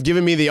 You have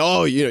given me the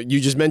you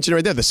just mentioned it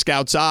right there, the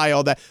scout's eye,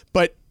 all that.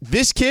 But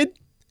this kid,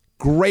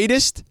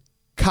 greatest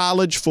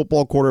college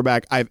football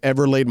quarterback I've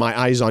ever laid my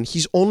eyes on.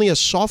 He's only a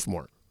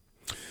sophomore.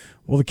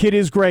 Well, the kid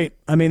is great.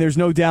 I mean, there's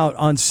no doubt.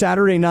 On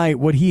Saturday night,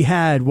 what he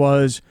had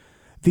was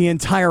the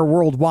entire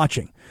world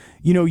watching.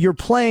 You're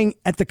playing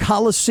at the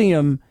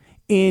Coliseum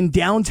in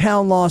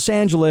downtown Los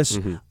Angeles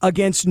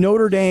against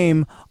Notre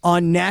Dame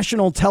on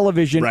national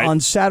television on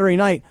Saturday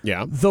night.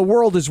 Yeah. The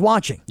world is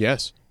watching.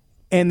 Yes.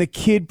 And the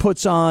kid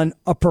puts on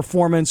a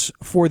performance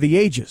for the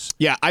ages.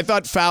 Yeah, I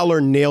thought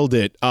Fowler nailed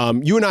it.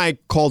 You and I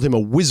called him a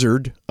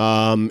wizard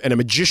and a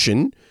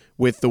magician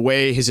with the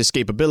way his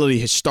escapability,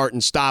 his start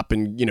and stop,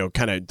 and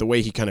kind of the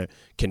way he kind of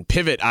can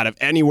pivot out of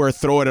anywhere,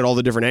 throw it at all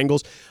the different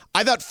angles.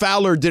 I thought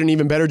Fowler did an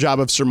even better job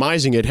of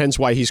surmising it, hence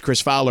why he's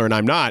Chris Fowler and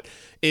I'm not,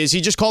 is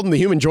he just called him the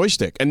human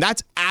joystick, and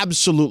that's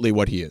absolutely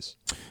what he is.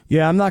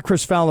 Yeah, I'm not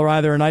Chris Fowler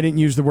either, and I didn't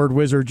use the word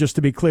wizard, just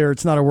to be clear.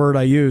 It's not a word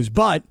I use,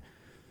 but...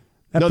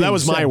 That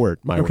was my word.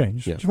 Okay,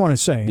 just want to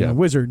say,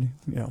 wizard,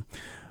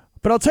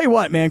 But I'll tell you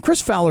what, man,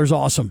 Chris Fowler's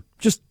awesome.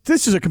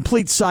 This is a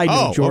complete side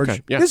note, George.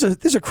 Okay. Yeah. This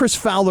is a Chris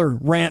Fowler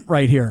rant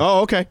right here.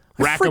 Oh, okay.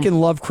 I freaking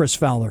love Chris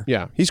Fowler.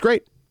 Yeah, he's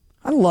great.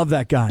 I love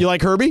that guy. You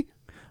like Herbie?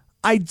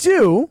 I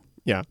do.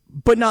 Yeah.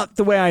 But not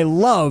the way I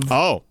love.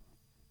 Oh.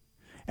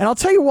 And I'll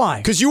tell you why.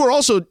 Because you were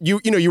also, you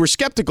were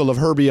skeptical of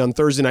Herbie on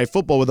Thursday Night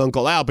Football with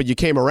Uncle Al, but you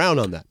came around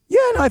on that. Yeah,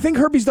 no, I think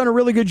Herbie's done a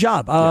really good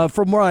job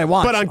from where I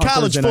watch. But on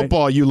college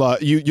football, you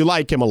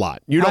like him a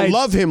lot. You don't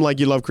love him like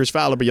you love Chris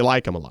Fowler, but you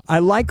like him a lot. I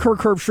like Kirk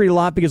Herbstreit a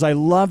lot because I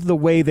love the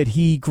way that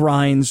he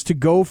grinds to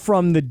go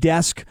from the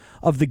desk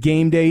of the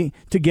game day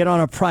to get on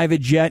a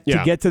private jet,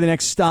 to get to the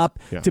next stop,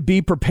 to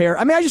be prepared.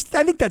 I mean,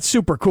 I think that's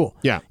super cool.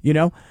 Yeah.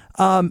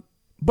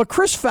 But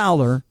Chris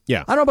Fowler, I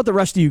don't know about the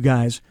rest of you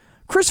guys,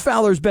 Chris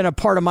Fowler's been a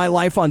part of my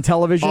life on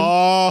television.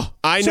 Oh,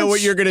 I know what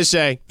you're going to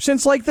say.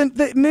 Since like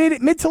the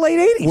mid to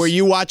late 80s. Were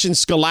you watching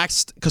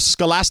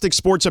Scholastic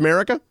Sports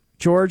America?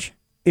 George,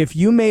 if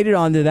you made it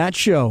onto that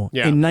show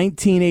in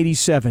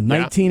 1987,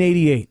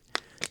 1988,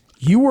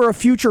 you were a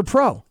future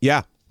pro.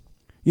 Yeah.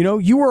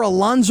 You were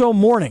Alonzo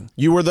Mourning.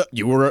 You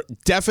were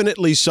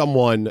definitely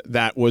someone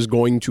that was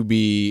going to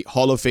be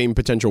Hall of Fame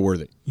potential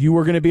worthy. You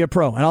were going to be a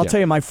pro. And I'll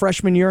tell you, my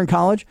freshman year in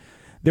college,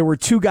 there were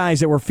two guys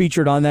that were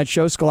featured on that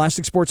show,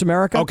 Scholastic Sports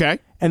America. Okay.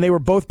 And they were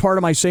both part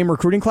of my same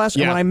recruiting class.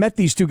 And when I met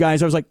these two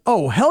guys, I was like,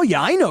 oh, hell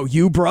yeah, I know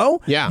you,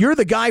 bro. Yeah. You're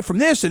the guy from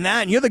this and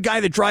that, and you're the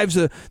guy that drives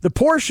the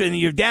Porsche, and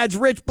your dad's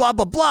rich, blah,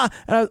 blah, blah.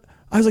 And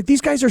I was like,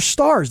 these guys are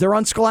stars. They're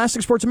on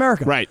Scholastic Sports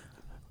America. Right.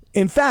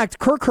 In fact,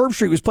 Kirk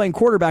Herbstreit was playing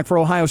quarterback for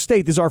Ohio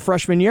State. This is our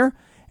freshman year.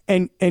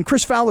 And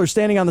Chris Fowler's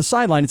standing on the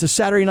sideline. It's a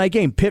Saturday night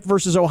game, Pitt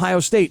versus Ohio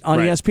State on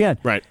ESPN.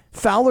 Right.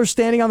 Fowler's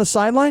standing on the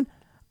sideline.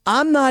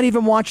 I'm not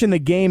even watching the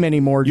game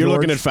anymore, George. You're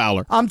looking at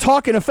Fowler. I'm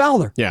talking to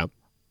Fowler. Yeah.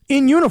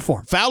 In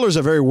uniform. Fowler's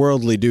a very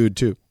worldly dude,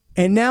 too.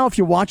 And now if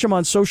you watch him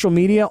on social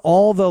media,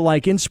 all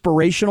the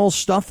inspirational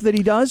stuff that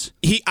he does.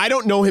 I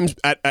don't know him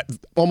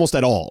almost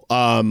at all,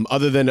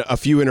 other than a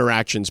few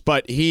interactions.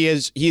 But he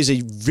is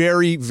a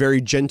very,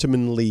 very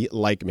gentlemanly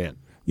man.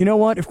 You know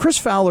what? If Chris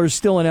Fowler is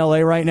still in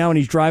L.A. right now and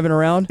he's driving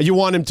around. You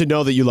want him to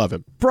know that you love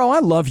him. Bro, I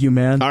love you,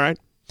 man. All right.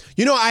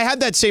 I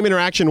had that same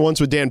interaction once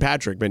with Dan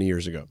Patrick many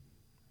years ago.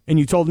 And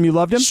you told him you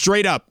loved him?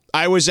 Straight up.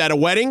 I was at a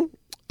wedding,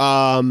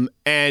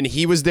 and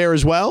he was there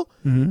as well.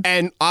 Mm-hmm.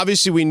 And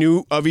obviously we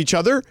knew of each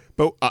other,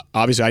 but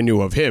obviously I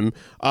knew of him.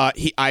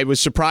 I was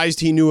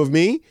surprised he knew of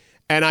me.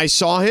 And I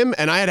saw him,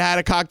 and I had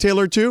a cocktail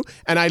or two,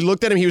 and I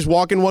looked at him. He was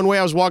walking one way,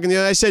 I was walking the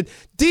other. I said,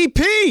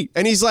 DP!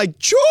 And he's like,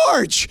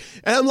 George!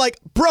 And I'm like,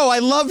 bro, I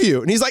love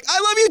you. And he's like, I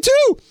love you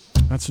too!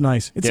 That's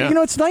nice.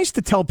 It's nice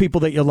to tell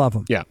people that you love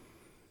them. Yeah.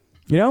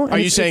 Are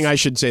you saying I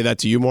should say that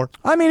to you more?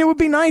 I mean, it would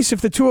be nice if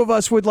the two of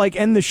us would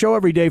end the show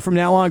every day from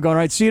now on going, all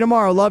right, see you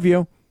tomorrow, love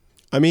you.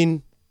 I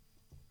mean,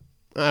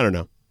 I don't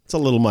know. It's a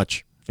little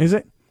much. Is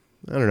it?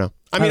 I don't know.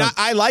 I mean,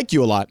 I like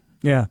you a lot.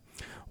 Yeah.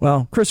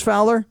 Well, Chris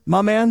Fowler,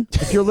 my man,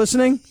 if you're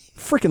listening,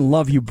 freaking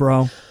love you,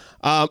 bro.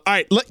 All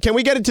right, can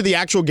we get into the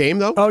actual game,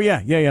 though? Oh,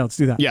 yeah, let's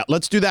do that. Yeah,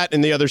 let's do that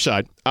in the other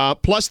side.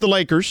 Plus the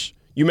Lakers.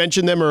 You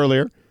mentioned them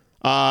earlier.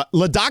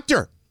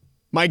 LeDoctor.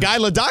 My guy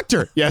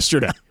LeDoctor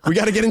yesterday. We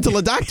got to get into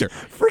LeDoctor.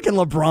 Freaking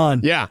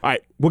LeBron. Yeah. All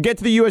right. We'll get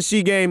to the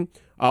USC game,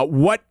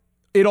 what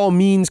it all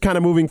means kind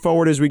of moving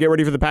forward as we get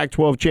ready for the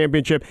Pac-12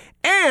 championship,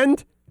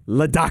 and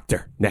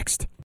LeDoctor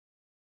next.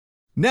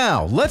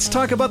 Now, let's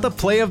talk about the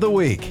play of the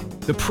week.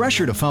 The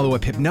pressure to follow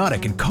up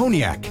Hypnotic and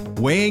Cognac,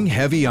 weighing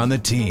heavy on the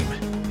team.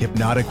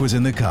 Hypnotic was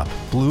in the cup,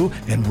 blue,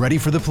 and ready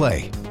for the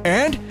play.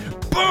 And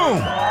boom!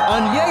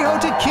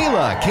 Añejo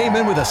Tequila came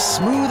in with a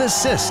smooth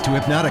assist to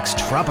Hypnotic's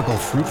tropical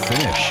fruit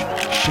finish.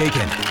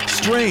 Shaken,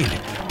 strained,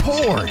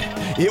 poured.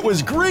 It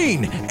was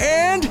green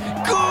and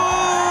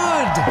good!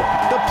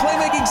 The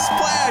playmaking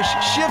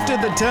splash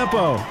shifted the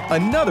tempo.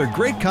 Another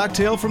great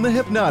cocktail from the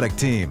Hypnotic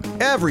team.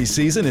 Every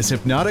season is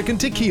Hypnotic and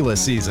Tequila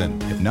season.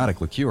 Hypnotic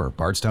Liqueur,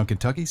 Bardstown,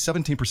 Kentucky,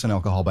 17%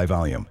 alcohol by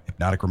volume.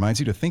 Hypnotic reminds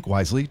you to think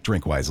wisely,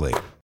 drink wisely.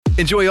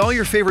 Enjoy all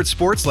your favorite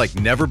sports like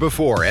never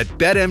before at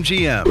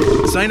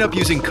BetMGM. Sign up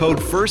using code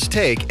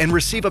FIRSTTAKE and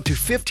receive up to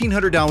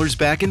 $1,500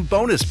 back in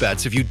bonus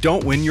bets if you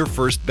don't win your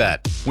first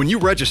bet. When you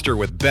register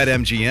with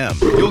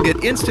BetMGM, you'll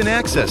get instant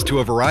access to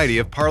a variety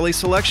of parlay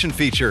selection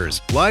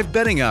features, live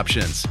betting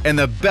options, and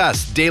the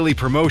best daily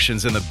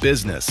promotions in the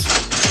business.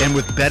 And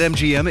with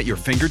BetMGM at your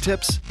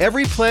fingertips,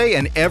 every play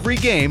and every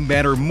game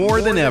matter more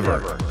than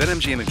ever.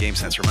 BetMGM and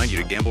GameSense remind you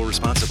to gamble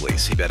responsibly.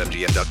 See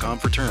BetMGM.com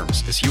for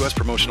terms. This U.S.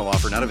 promotional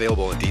offer not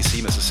available in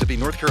D.C., Mississippi,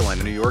 North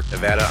Carolina, New York,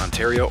 Nevada,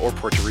 Ontario, or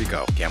Puerto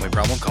Rico. Gambling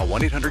problem? Call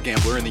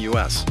 1-800-GAMBLER in the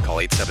U.S. Call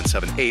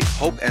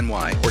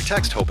 877-8-HOPE-NY or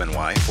text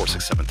HOPE-NY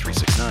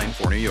 467-369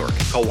 for New York.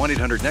 Call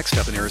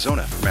 1-800-NEXT-STEP in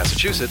Arizona. For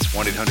Massachusetts,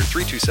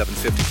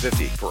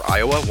 1-800-327-5050. For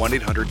Iowa,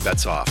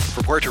 1-800-BETS-OFF.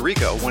 For Puerto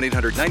Rico,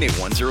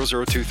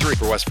 1-800-981-0023.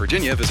 For West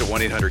Virginia, visit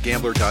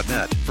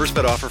 1-800-GAMBLER.net. First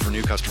bet offer for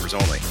new customers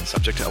only.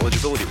 Subject to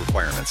eligibility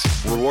requirements.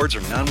 Rewards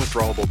are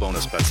non-withdrawable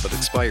bonus bets that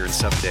expire in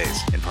 7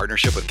 days. In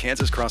partnership with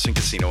Kansas Crossing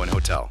Casino and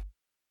Hotel.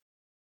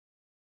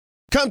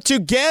 Come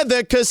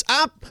together, cause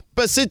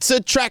opposites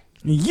attract.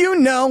 You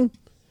know.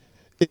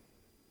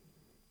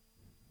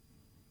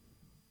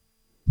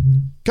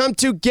 Come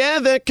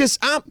together, cause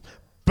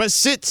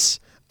opposites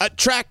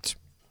attract.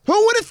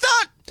 Who would have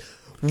thought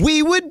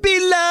we would be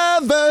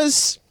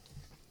lovers?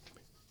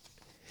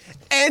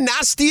 And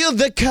I steal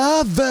the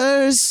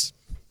covers.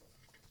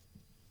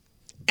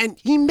 And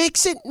he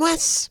makes it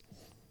worse.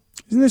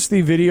 Isn't this the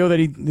video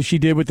that she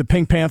did with the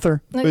Pink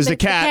Panther? It was the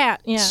cat. The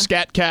cat, yeah.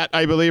 Scat cat,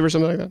 I believe, or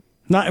something like that.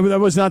 That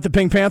was not the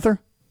Pink Panther?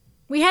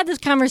 We had this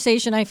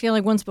conversation, I feel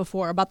like, once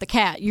before about the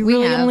cat. You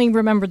really only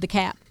remembered the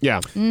cat. Yeah.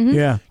 Mm-hmm.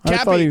 Yeah. I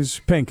Cappy, thought he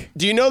was pink.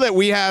 Do you know that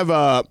we have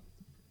a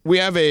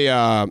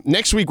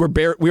next week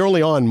we're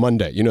only on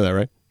Monday. You know that,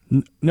 right?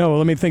 No,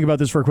 let me think about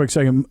this for a quick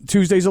second.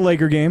 Tuesday's a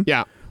Laker game.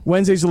 Yeah.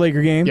 Wednesday's a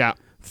Laker game. Yeah.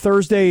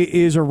 Thursday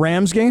is a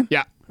Rams game.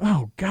 Yeah.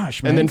 Oh,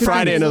 gosh, man. And then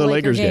Friday, another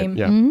Lakers game.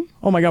 Yeah. Mm-hmm.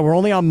 Oh, my God. We're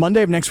only on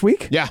Monday of next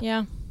week? Yeah.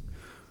 Yeah.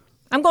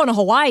 I'm going to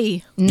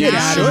Hawaii. Get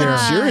out of here.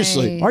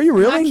 Seriously. Are you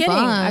really? I'm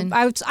kidding.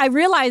 I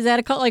realized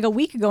that a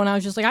week ago, and I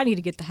was just like, I need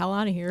to get the hell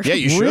out of here. Yeah,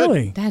 you should.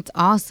 Really? That's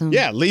awesome.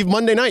 Yeah, leave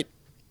Monday night.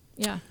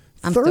 Yeah.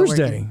 I'm still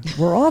Thursday.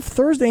 We're off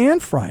Thursday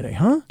and Friday,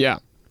 huh? Yeah.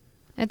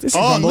 That's This is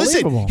Oh,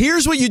 unbelievable. listen.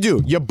 Here's what you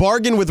do. You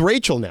bargain with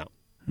Rachel now.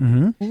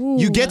 Mm-hmm.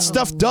 You get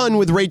stuff done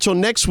with Rachel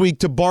next week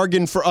to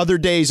bargain for other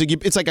days.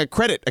 It's like a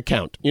credit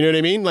account. You know what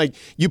I mean? Like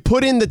you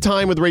put in the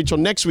time with Rachel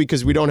next week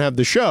because we don't have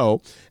the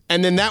show,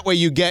 and then that way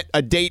you get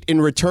a date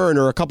in return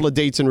or a couple of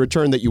dates in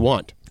return that you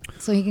want.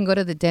 So he can go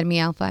to the Dead Me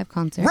Out 5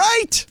 concert.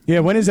 Right.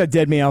 Yeah, when is that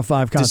Dead Me Out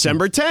 5 concert?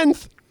 December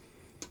 10th.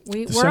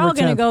 We're December all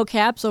going to 10th. go,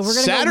 Cap, so we're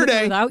going to go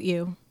Saturday. without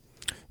you.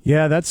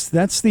 Yeah, that's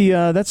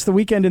the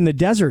weekend in the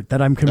desert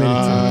that I'm committed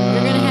to.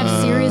 You're going to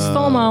have serious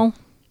FOMO.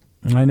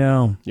 I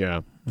know.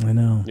 Yeah. I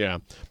know. Yeah.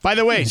 By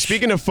the way,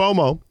 speaking of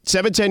FOMO,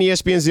 710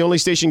 ESPN is the only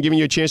station giving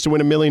you a chance to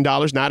win $1 million,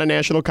 not a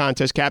national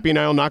contest. Cappy and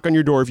I will knock on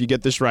your door if you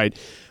get this right.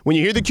 When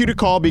you hear the cue to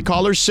call, be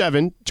caller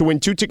 7 to win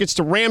 2 tickets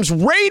to Rams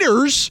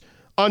Raiders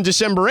on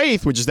December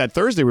 8th, which is that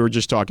Thursday we were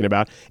just talking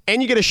about,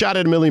 and you get a shot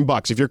at $1 million.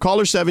 If you're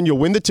caller 7, you'll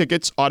win the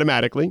tickets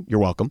automatically. You're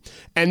welcome.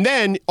 And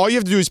then all you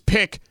have to do is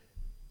pick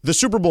the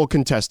Super Bowl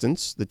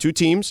contestants, the 2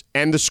 teams,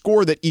 and the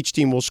score that each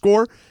team will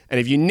score. And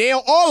if you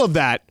nail all of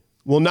that,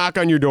 we'll knock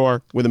on your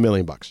door with $1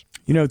 million.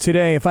 You know,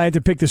 today, if I had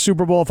to pick the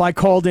Super Bowl, if I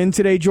called in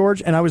today,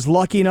 George, and I was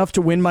lucky enough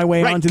to win my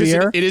way onto the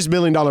air. It is $1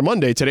 Million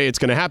Monday. Today it's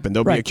going to happen.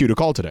 There'll be a cue to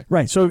call today.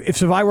 Right. So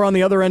if I were on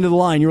the other end of the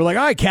line, you were like,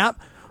 all right, Cap,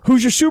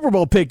 who's your Super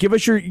Bowl pick? Give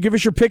us your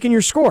pick and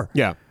your score.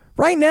 Yeah.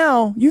 Right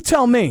now, you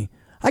tell me.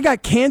 I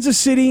got Kansas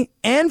City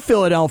and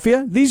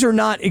Philadelphia. These are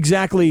not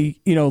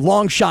exactly,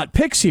 long shot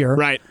picks here.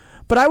 Right.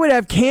 But I would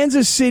have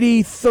Kansas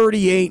City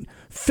 38,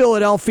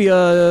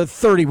 Philadelphia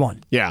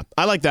 31. Yeah,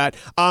 I like that.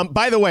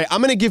 By the way,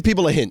 I'm going to give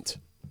people a hint.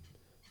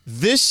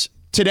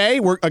 Today,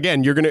 you're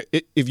going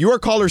to, if you are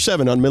caller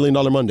 7 on $1 Million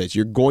Mondays,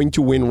 you're going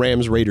to win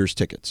Rams Raiders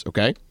tickets,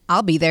 okay?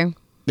 I'll be there.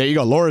 There you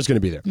go. Laura's going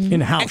to be there.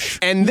 In house.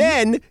 And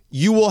then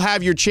you will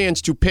have your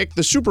chance to pick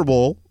the Super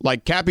Bowl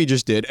like Cappy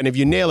just did. And if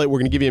you nail it, we're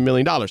going to give you $1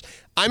 million.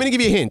 I'm going to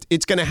give you a hint.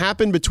 It's going to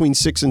happen between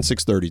 6 and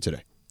 6:30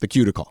 today. The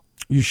cue to call.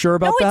 You sure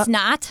about that? No, it's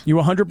not. You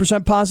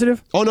 100%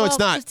 positive? Oh, no, it's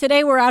not.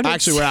 Today we're out.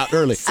 Actually, we're out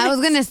early. I was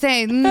going to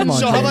say. Come on,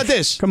 so George. how about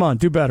this? Come on,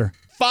 do better.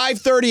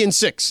 5:30 and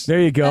 6. There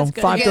you go.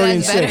 5:30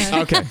 and 6.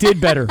 Okay. Did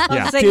better.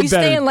 Yeah. Did You better.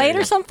 staying late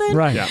or something?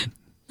 Right. Yeah.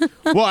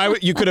 Well,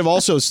 you could have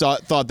also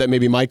thought that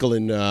maybe Michael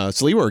and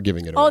Slee were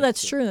giving it away. Oh,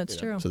 that's true. That's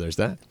true. So there's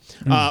that.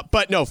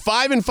 But no,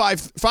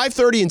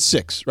 5:30 and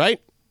 6,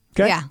 right?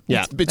 Okay.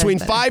 Yeah. Between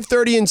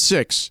 5:30 and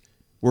 6,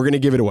 we're going to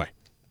give it away.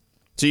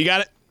 So you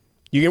got it.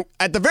 You can,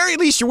 at the very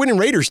least, you're winning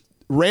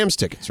Rams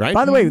tickets, right?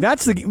 By the way,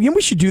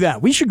 we should do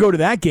that. We should go to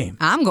that game.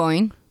 I'm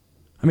going.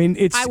 I mean,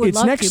 it's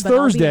love next to, but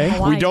I'll be in Thursday.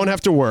 Hawaii. We don't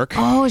have to work.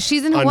 Oh,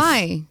 she's in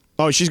Hawaii.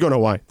 Oh, she's going to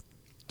Hawaii.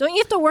 Don't you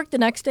have to work the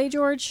next day,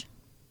 George?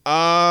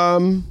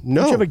 No. Don't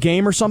you have a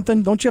game or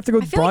something? Don't you have to go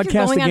I feel like you're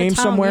broadcast going a out of game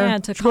town, somewhere? yeah,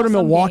 to Should you go to call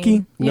some Milwaukee?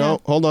 game. No, Yeah.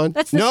 hold on.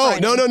 That's this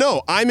Friday.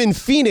 No. I'm in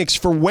Phoenix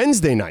for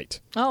Wednesday night.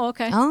 Oh,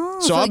 okay. Oh,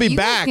 So I'll be you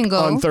guys back can go.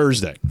 on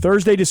Thursday.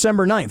 Thursday,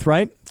 December 9th,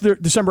 right?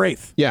 December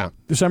 8th. Yeah.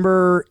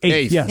 December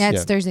 8th. Yes. Yeah,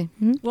 it's Thursday.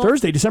 Well,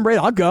 Thursday, December 8th.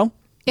 I'll go.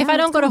 if I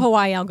don't go to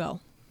Hawaii, I'll go.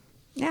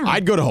 Yeah.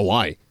 I'd go to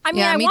Hawaii. I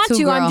mean, I want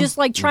to. Girl. I'm just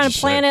like trying to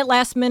plan it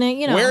last minute.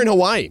 Where in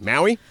Hawaii?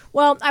 Maui?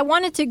 Well, I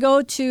wanted to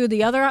go to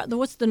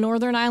what's the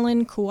northern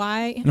island?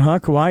 Kauai.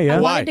 Kauai, yeah.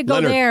 I wanted to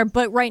go there,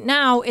 but right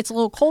now it's a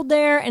little cold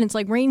there, and it's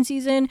like rain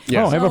season.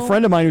 Yeah. I have a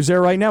friend of mine who's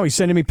there right now. He's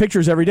sending me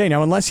pictures every day.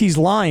 Now, unless he's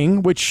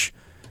lying, which,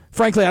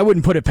 frankly, I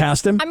wouldn't put it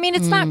past him. I mean,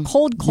 it's not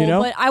cold,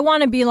 but I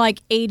want to be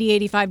like 80,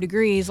 85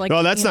 degrees. Like,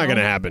 no, that's not going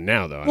to happen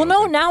now, though. Well,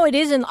 no, now it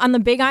is on the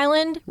Big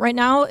Island. Right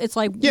now, it's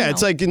like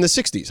it's like in the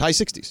 60s, high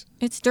 60s.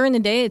 It's during the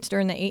day. It's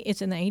in the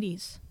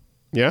 80s.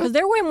 Yeah, because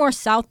they're way more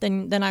south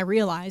than I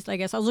realized. I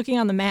guess I was looking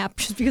on the map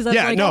just because I was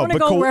I want to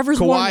go Kauai wherever's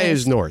warmest.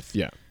 is north.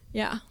 Yeah.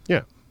 Yeah.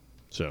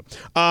 So,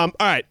 all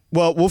right.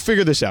 Well, we'll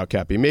figure this out,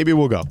 Cappy. Maybe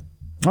we'll go.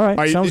 All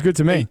right, sounds good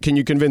to me. Can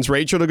you convince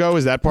Rachel to go?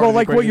 Is that part? Well, of the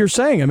like what you're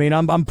saying. I mean,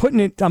 I'm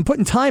putting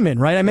time in,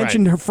 right? I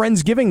mentioned her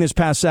Friendsgiving this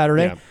past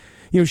Saturday.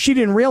 Yeah. She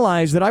didn't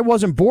realize that I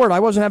wasn't bored. I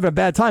wasn't having a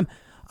bad time.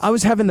 I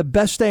was having the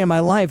best day of my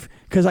life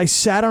because I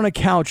sat on a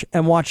couch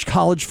and watched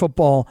college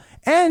football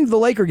and the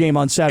Laker game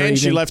on Saturday. And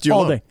she left you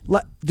all alone. day.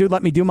 Dude,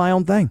 let me do my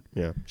own thing.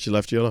 Yeah, she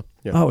left you alone.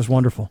 Yeah. Oh, it was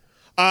wonderful.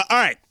 All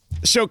right.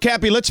 So,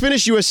 Cappy, let's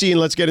finish USC and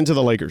let's get into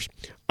the Lakers.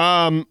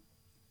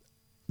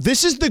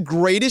 This is the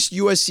greatest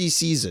USC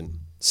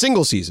season,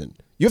 single season.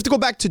 You have to go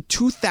back to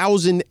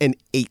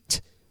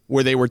 2008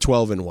 where they were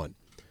 12-1.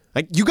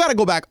 Like, you got to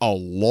go back a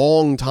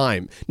long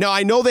time. Now,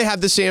 I know they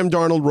had the Sam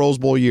Darnold Rose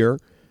Bowl year,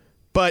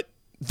 but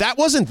that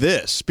wasn't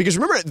this. Because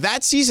remember,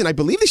 that season, I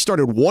believe they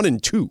started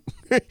 1-2.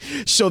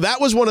 So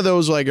that was one of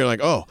those, like, you're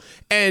like, oh.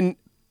 And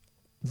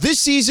this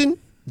season,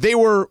 they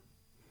were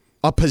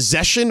a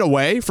possession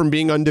away from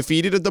being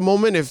undefeated at the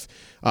moment. If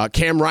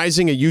Cam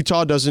Rising at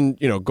Utah doesn't,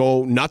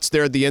 go nuts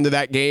there at the end of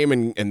that game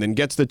and then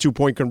gets the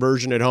 2-point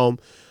conversion at home.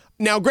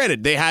 Now,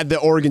 granted, they had the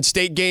Oregon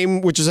State game,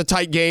 which is a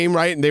tight game,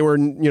 right? And they were,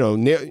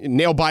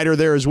 nail biter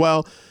there as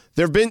well.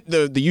 There have been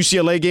the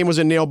UCLA game was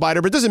a nail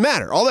biter, but it doesn't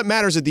matter. All that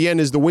matters at the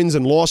end is the wins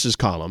and losses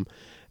column.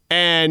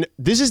 And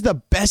this is the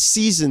best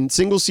season,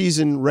 single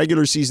season,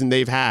 regular season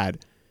they've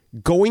had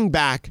going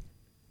back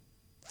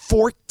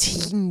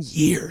 14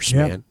 years,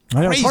 man.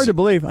 I know, it's hard to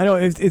believe. I know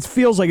it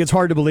feels like it's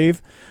hard to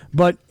believe,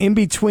 but in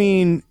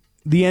between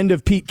the end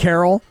of Pete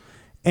Carroll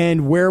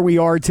and where we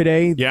are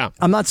today,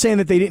 I'm not saying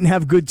that they didn't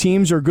have good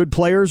teams or good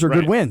players or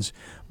good wins,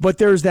 but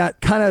there's that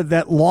kind of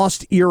that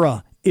lost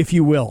era, if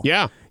you will.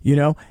 Yeah.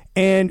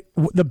 And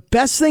the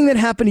best thing that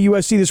happened to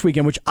USC this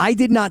weekend, which I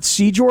did not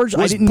see, George,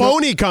 was I didn't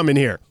Boney coming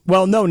here.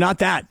 Well, no, not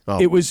that. Oh.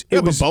 It was.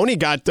 But Boney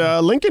got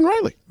Lincoln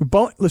Riley.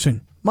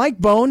 Listen, Mike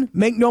Bone,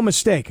 make no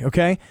mistake,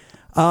 okay?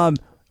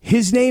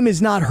 His name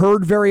is not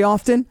heard very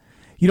often.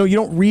 You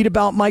don't read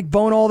about Mike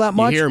Bone all that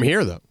much. You hear him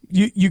here, though.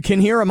 You can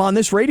hear him on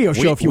this radio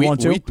show if you want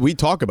to. We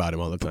talk about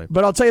him all the time.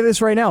 But I'll tell you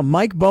this right now.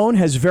 Mike Bone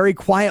has very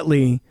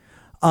quietly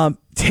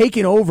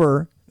taken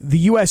over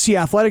the USC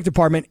athletic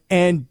department.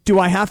 And do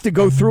I have to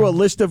go through a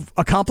list of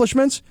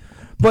accomplishments?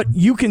 But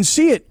you can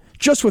see it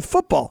just with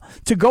football.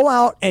 To go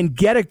out and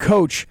get a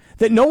coach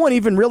that no one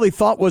even really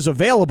thought was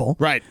available.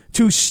 Right.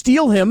 To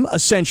steal him,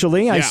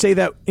 essentially. I say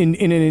that in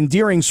an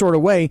endearing sort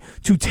of way.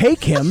 To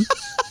take him.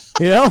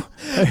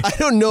 I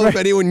don't know if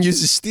anyone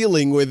uses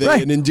stealing with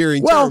an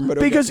endearing term. But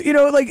because,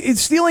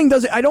 stealing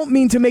doesn't, I don't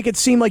mean to make it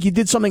seem like you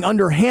did something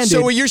underhanded.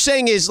 So what you're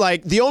saying is,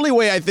 like, the only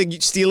way I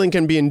think stealing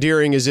can be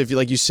endearing is if,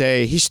 like you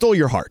say, he stole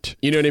your heart.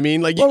 You know what I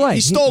mean? Like,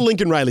 he stole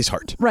Lincoln Riley's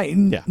heart. Right.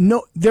 Yeah.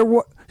 No,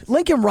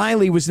 Lincoln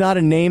Riley was not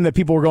a name that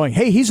people were going,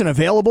 hey, he's an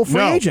available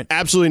free agent.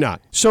 Absolutely not.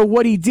 So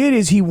what he did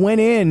is he went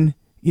in,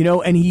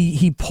 and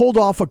he pulled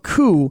off a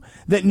coup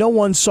that no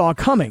one saw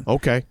coming.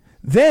 Okay.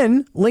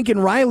 Then Lincoln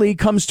Riley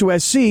comes to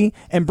SC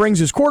and brings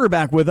his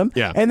quarterback with him.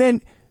 Yeah. And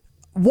then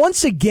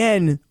once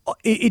again,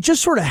 it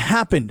just sort of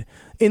happened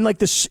in like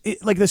the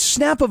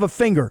snap of a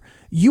finger.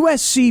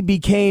 USC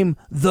became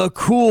the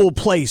cool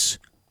place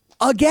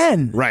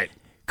again. Right.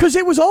 Because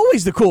it was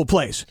always the cool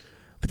place.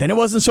 But then it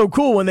wasn't so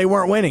cool when they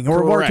weren't winning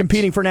or weren't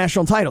competing for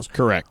national titles.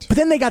 Correct. But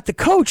then they got the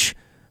coach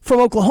from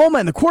Oklahoma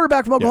and the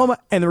quarterback from Oklahoma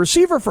and the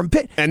receiver from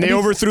Pitt. And they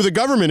overthrew the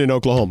government in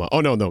Oklahoma.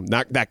 Oh, no,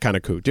 not that kind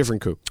of coup.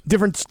 Different coup.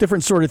 Different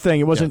sort of thing.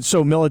 It wasn't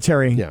so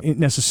military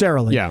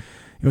necessarily. Yeah.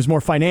 It was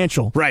more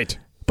financial. Right.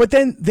 But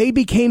then they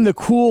became the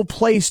cool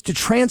place to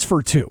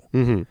transfer to.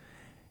 Mm-hmm.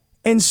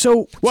 And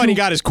so... Well, and he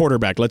got his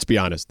quarterback. Let's be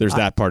honest. There's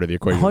that part of the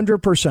equation.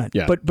 100%.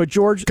 Yeah. But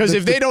George... Because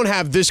if they don't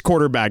have this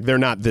quarterback, they're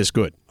not this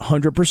good.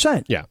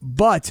 100%. Yeah.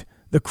 But...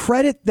 the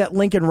credit that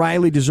Lincoln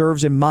Riley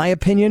deserves, in my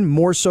opinion,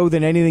 more so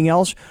than anything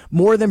else,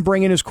 more than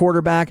bringing his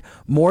quarterback,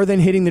 more than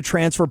hitting the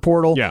transfer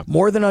portal,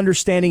 more than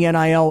understanding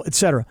NIL,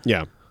 etc.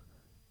 Yeah.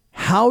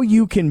 How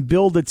you can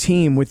build a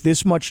team with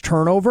this much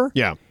turnover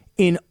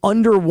in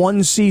under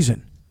one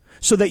season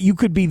so that you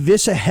could be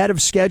this ahead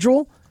of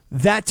schedule,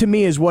 that to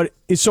me is what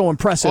is so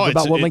impressive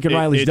about what Lincoln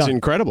Riley's done. It's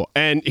incredible.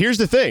 And here's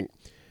the thing.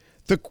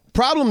 The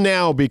problem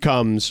now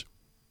becomes,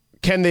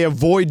 can they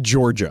avoid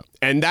Georgia?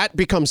 And that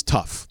becomes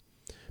tough.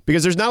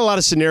 Because there's not a lot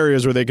of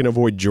scenarios where they can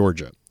avoid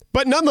Georgia.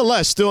 But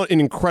nonetheless, still an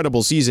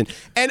incredible season.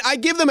 And I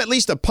give them at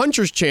least a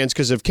puncher's chance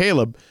because of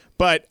Caleb.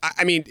 But,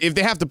 I mean, if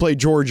they have to play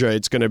Georgia,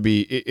 it's going to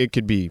be, it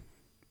could be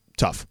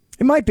tough.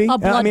 It might be. A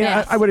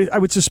bloodbath. I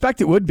would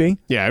suspect it would be.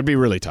 Yeah, it'd be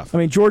really tough. I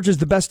mean, Georgia's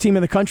the best team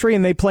in the country,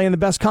 and they play in the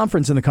best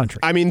conference in the country.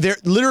 I mean, they're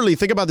literally,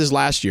 think about this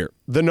last year.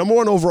 The number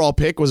 1 overall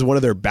pick was one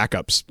of their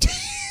backups.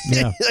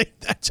 Yeah.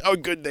 That's how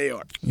good they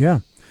are. Yeah.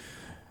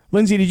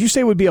 Lindsay, did you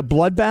say it would be a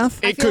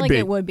bloodbath? I feel like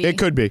it would be. It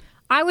could be.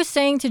 I was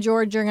saying to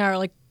George during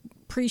our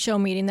pre-show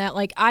meeting that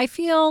I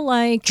feel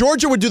like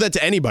Georgia would do that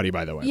to anybody,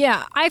 by the way.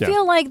 Yeah, I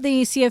feel like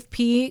the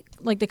CFP,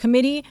 the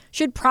committee,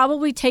 should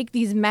probably take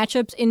these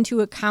matchups into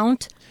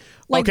account.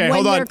 Okay, when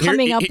hold on. they're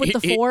coming up with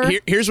the 4.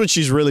 Here's what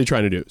she's really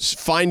trying to do: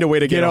 find a way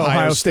to get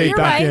Ohio State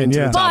back in.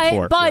 Yeah. the top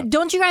 4. But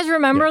don't you guys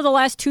remember the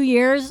last 2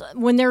 years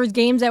when there was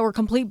games that were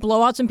complete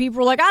blowouts and people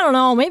were like, I don't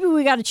know, maybe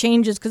we got to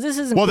change this because this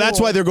isn't. Well, cool. that's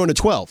why they're going to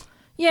 12.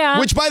 Yeah.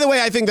 Which, by the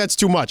way, I think that's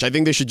too much. I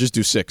think they should just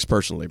do 6,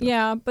 personally. But.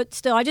 Yeah, but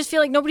still, I just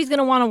feel like nobody's going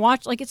to want to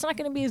watch. It's not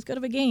going to be as good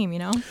of a game,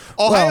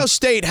 Ohio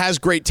State has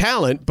great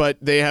talent, but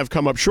they have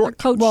come up short.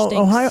 Coach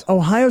stinks.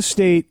 Ohio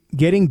State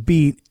getting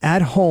beat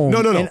at home.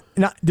 No. And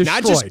not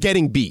just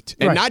getting beat.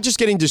 And not just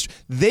getting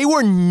they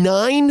were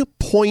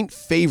 9-point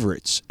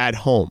favorites at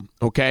home,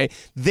 okay?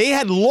 They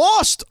had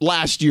lost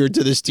last year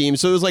to this team,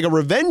 so it was like a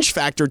revenge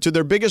factor to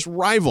their biggest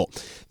rival.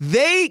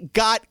 They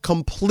got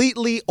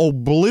completely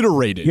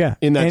obliterated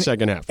in that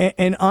second half.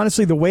 And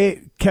honestly, the way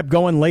it kept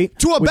going late.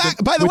 To a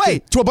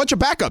bunch of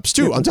backups,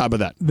 too, on top of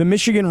that. The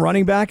Michigan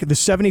running back, the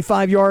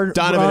 75-yard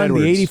run,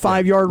 Edwards. the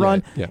 85-yard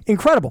run. Yeah.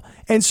 Incredible.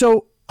 And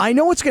so I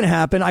know what's going to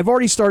happen. I've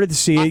already started to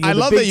see it. I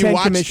love that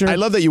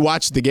you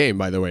watched the game,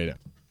 by the way.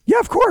 Yeah,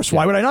 of course.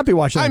 Why would I not be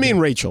watching that game?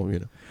 Rachel,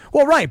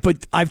 Well, right,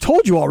 but I've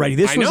told you already.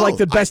 This was like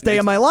the best day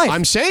of my life.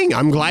 I'm saying,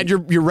 I'm glad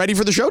you're ready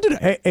for the show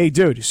today. Hey,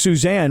 dude,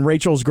 Suzanne,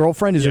 Rachel's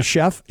girlfriend, is a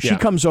chef. She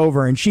comes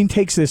over and she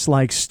takes this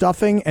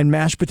stuffing and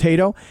mashed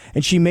potato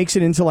and she makes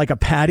it into a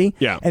patty.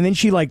 Yeah. And then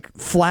she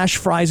flash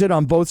fries it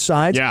on both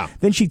sides. Yeah.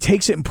 Then she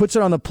takes it and puts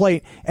it on the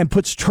plate and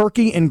puts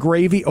turkey and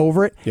gravy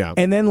over it. Yeah.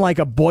 And then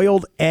a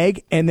boiled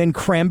egg and then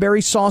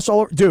cranberry sauce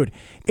all over. Dude,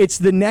 it's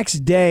the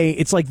next day.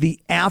 It's like the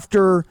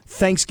after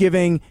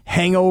Thanksgiving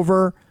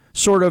hangover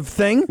sort of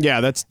thing.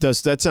 Yeah, that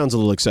sounds a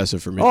little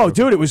excessive for me. Oh,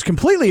 dude, it was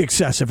completely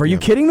excessive. Are you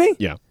kidding me?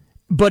 Yeah.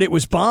 But it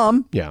was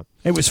bomb. Yeah.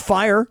 It was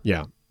fire.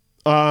 Yeah.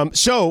 I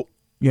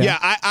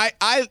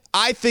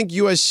think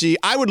USC,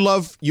 I would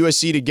love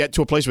USC to get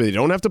to a place where they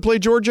don't have to play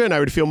Georgia, and I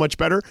would feel much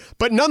better.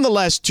 But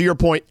nonetheless, to your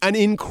point, an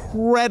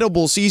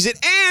incredible season.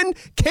 And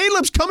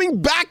Caleb's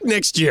coming back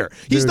next year.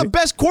 He's the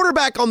best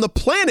quarterback on the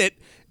planet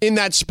in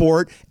that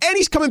sport, and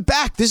he's coming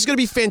back. This is going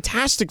to be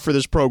fantastic for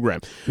this program.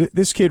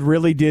 This kid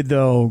really did,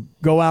 though,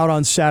 go out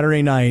on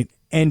Saturday night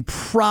and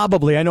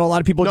probably, I know a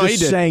lot of people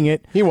saying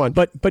it. He won.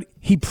 But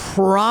he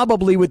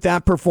probably, with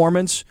that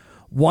performance,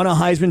 won a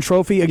Heisman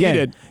Trophy. Again, he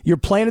did. You're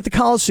playing at the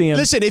Coliseum.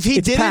 Listen, if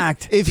he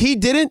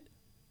didn't,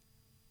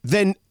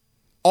 then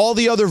all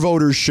the other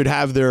voters should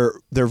have their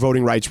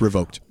voting rights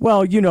revoked.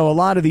 Well, a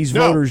lot of these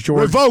voters,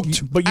 George.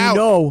 Revoked. But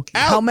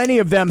how many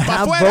of them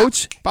have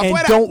votes and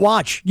don't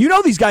watch?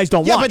 These guys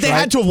don't watch. Yeah, but they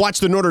had to have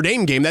watched the Notre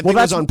Dame game. That thing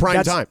was on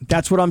prime time.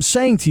 That's what I'm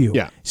saying to you.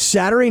 Yeah.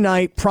 Saturday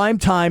night, prime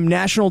time,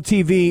 national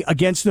TV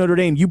against Notre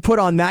Dame. You put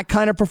on that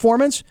kind of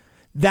performance,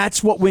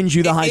 that's what wins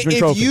you the Heisman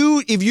Trophy.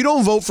 If you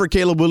don't vote for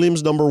Caleb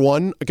Williams number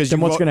 1, then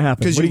what's going to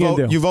happen? What are you going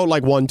to do? You vote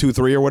 1, 2,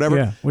 3 or whatever.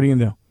 Yeah. What are you going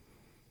to do?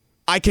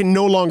 I can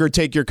no longer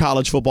take your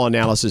college football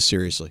analysis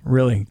seriously.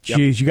 Really? Yep.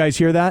 Jeez, you guys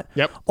hear that?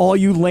 Yep. All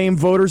you lame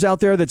voters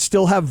out there that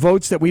still have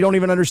votes that we don't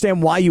even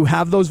understand why you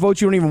have those votes.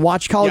 You don't even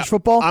watch college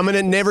football. I'm going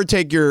to never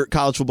take your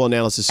college football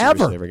analysis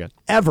seriously ever again.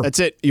 Ever. That's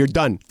it. You're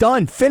done.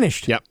 Done.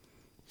 Finished. Yep.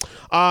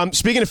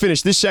 Speaking of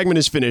finished, this segment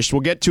is finished.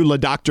 We'll get to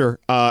LeDoctor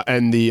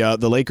and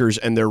the Lakers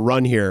and their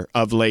run here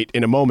of late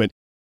in a moment.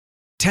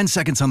 10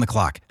 seconds on the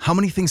clock. How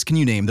many things can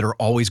you name that are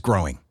always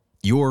growing?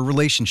 Your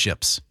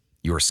relationships,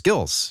 your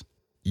skills,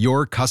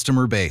 your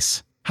customer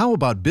base. How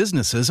about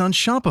businesses on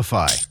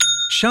Shopify?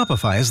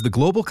 Shopify is the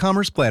global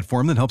commerce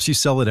platform that helps you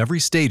sell at every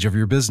stage of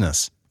your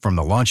business. From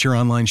the launch your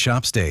online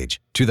shop stage,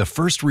 to the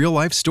first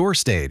real-life store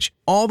stage,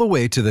 all the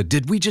way to the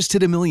did we just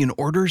hit a million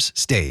orders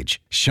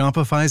stage.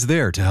 Shopify's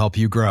there to help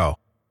you grow.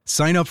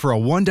 Sign up for a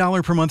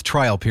 $1 per month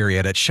trial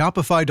period at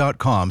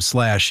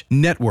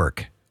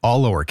shopify.com/network,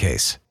 all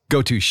lowercase.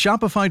 Go to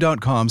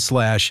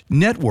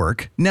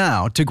shopify.com/network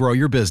now to grow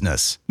your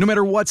business, no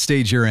matter what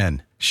stage you're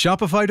in.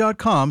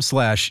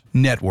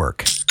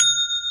 Shopify.com/network.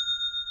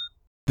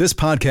 This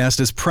podcast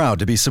is proud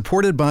to be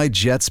supported by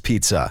Jets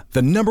Pizza,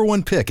 the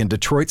 #1 pick in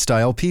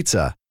Detroit-style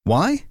pizza.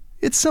 Why?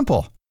 It's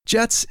simple.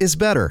 Jets is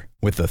better.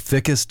 With the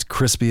thickest,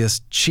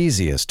 crispiest,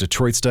 cheesiest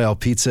Detroit-style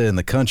pizza in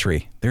the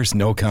country, there's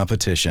no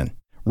competition.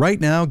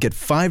 Right now, get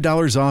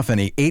 $5 off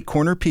any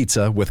 8-corner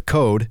pizza with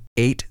code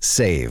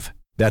 8SAVE.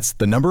 That's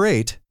the number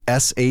 8,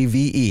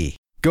 SAVE.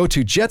 Go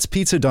to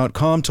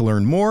jetspizza.com to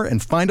learn more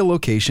and find a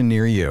location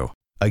near you.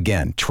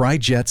 Again, try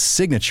Jet's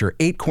signature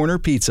 8-corner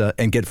pizza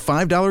and get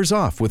 $5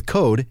 off with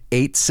code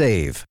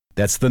 8SAVE.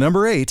 That's the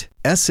number 8,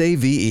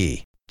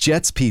 SAVE.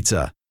 Jet's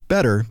Pizza.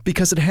 Better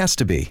because it has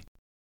to be.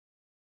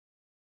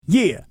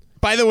 Yeah.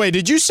 By the way,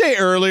 did you say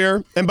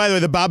earlier? And by the way,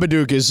 The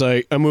Babadook is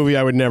like a movie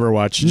I would never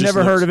watch.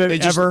 Never heard of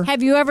it ever.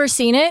 Have you ever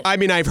seen it? I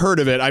mean, I've heard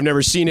of it. I've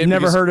never seen it.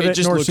 Never heard of it,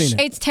 just nor looks, seen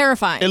it. It's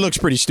terrifying. It looks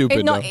pretty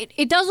stupid.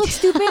 It does look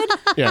stupid.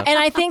 Yeah. And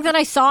I think that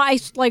I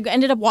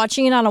ended up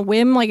watching it on a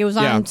whim, like it was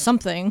on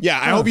something. Yeah,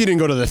 I hope you didn't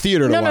go to the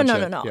theater to watch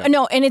it. No. Yeah.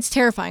 No, and it's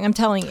terrifying, I'm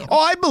telling you. Oh,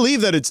 I believe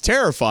that it's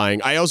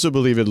terrifying. I also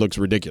believe it looks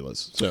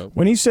ridiculous. So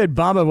when he said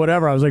Baba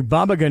whatever, I was like,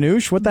 Baba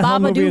Ganoush? What the hell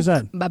movie is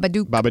that?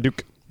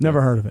 Babadook.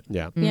 Never heard of it.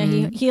 Yeah. Yeah,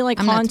 he like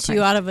haunts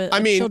you out of a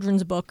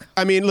children's book.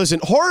 I mean, listen,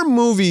 horror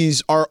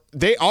movies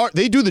they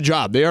do the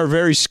job. They are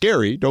very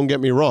scary, don't get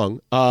me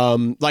wrong.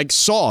 Like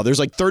Saw, there's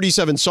like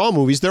 37 Saw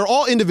movies. They're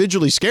all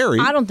individually scary.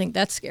 I don't think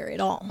that's scary at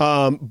all.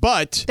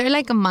 But they're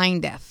like a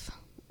mind F.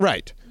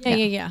 Right.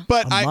 Yeah.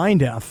 But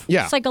mind F.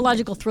 Yeah.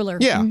 Psychological thriller.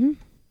 Yeah.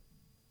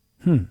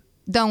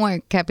 Don't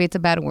worry, Cappy. It's a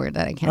bad word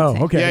that I can't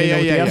say. Okay. Yeah, I know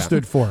what the yeah. F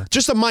stood for.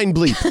 Just a mind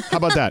bleep. How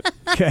about that?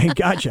 Okay,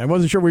 gotcha. I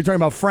wasn't sure we were talking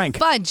about Frank.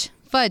 Fudge.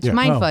 Yeah.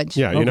 Mind fudge.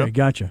 Yeah, you know.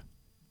 Gotcha.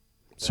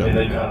 So,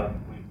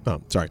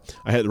 oh, sorry,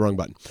 I hit the wrong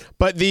button.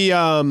 But the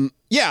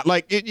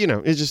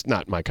it's just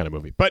not my kind of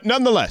movie. But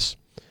nonetheless,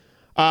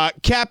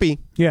 Cappy.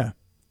 Yeah.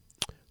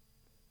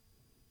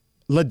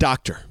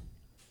 LeDoctor.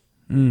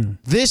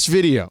 This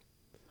video.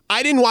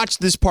 I didn't watch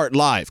this part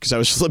live because I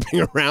was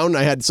flipping around.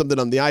 I had something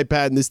on the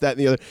iPad and this, that, and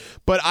the other.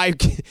 But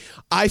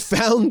I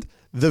found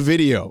the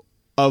video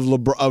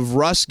of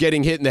Russ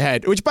getting hit in the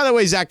head, which, by the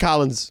way, Zach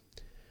Collins.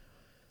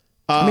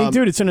 I mean,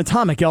 dude, it's an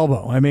atomic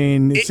elbow. I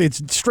mean,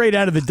 it's straight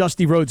out of the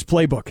Dusty Rhodes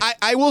playbook.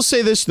 I will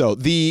say this, though.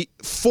 The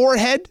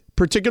forehead,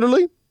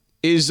 particularly,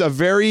 is a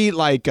very,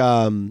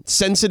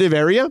 sensitive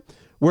area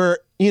where,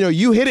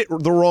 you hit it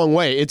the wrong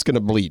way, it's going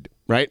to bleed,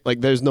 right?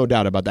 Like, there's no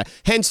doubt about that.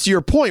 Hence, to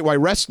your point, why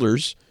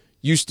wrestlers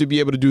used to be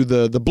able to do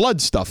the blood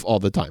stuff all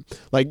the time.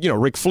 Like,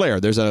 Ric Flair,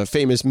 there's a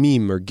famous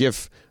meme or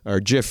GIF or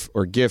GIF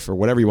or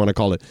whatever you want to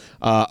call it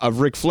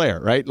of Ric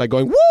Flair, right? Like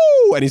going, woo!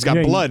 And he's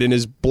got blood in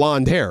his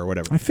blonde hair or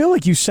whatever. I feel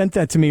like you sent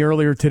that to me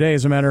earlier today,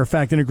 as a matter of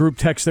fact, in a group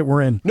text that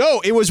we're in.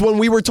 No, it was when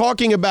we were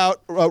talking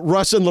about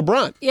Russ and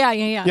LeBron. Yeah.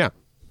 Yeah.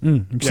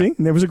 See,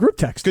 there was a group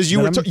text. Because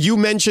you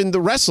mentioned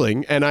the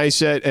wrestling, and I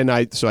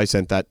said, so I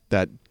sent that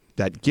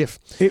GIF.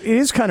 It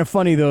is kind of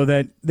funny though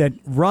that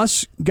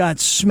Russ got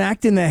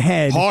smacked in the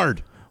head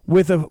hard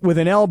with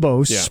an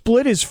elbow,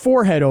 split his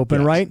forehead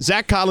open, right?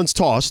 Zach Collins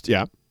tossed,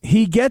 yeah.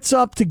 He gets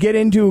up to get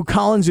into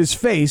Collins'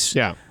 face.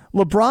 Yeah.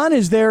 LeBron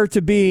is there to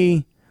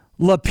be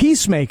the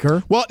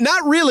peacemaker. Well,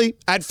 not really.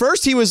 At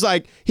first, he was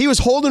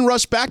holding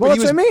Russ back. Well, but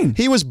that's what I mean.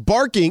 He was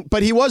barking,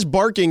 but he was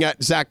barking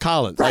at Zach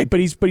Collins. Right, but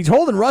he's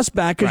holding Russ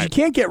back because you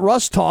can't get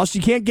Russ tossed.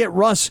 You can't get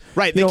Russ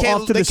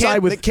off to the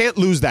side with. They can't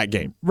lose that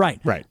game. Right.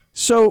 Right.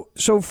 So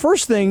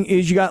first thing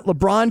is you got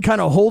LeBron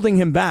kind of holding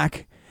him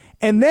back,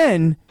 and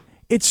then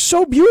it's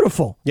so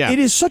beautiful. Yeah. It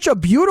is such a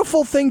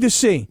beautiful thing to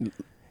see.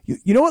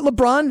 You know what,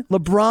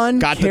 LeBron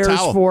got cares the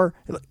towel. for.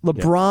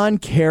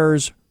 LeBron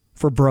cares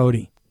for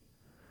Brody.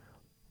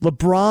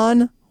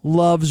 LeBron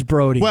loves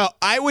Brody. Well,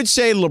 I would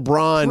say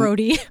LeBron.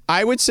 Brody.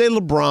 I would say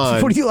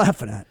LeBron. What are you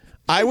laughing at?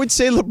 I would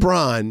say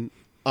LeBron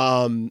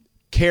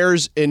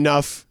cares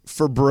enough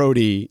for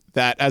Brody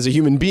that as a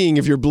human being,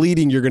 if you're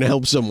bleeding, you're going to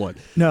help someone.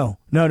 No.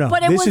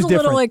 But it This is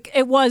different.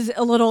 it was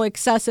a little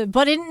excessive,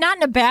 but not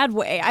in a bad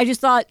way. I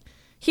just thought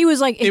he was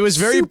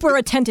super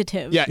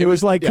attentive. Yeah, It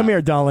was like, come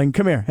here, darling,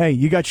 come here. Hey,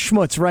 you got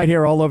schmutz right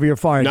here all over your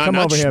forehead. Come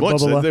over here,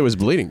 Bubba. It was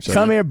bleeding. So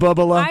Come here,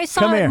 Bubba. I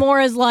saw it more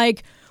as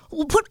like,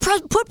 well, put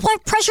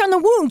pressure on the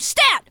wound.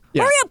 Stat.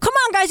 Yeah. Hurry up. Come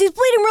on, guys. He's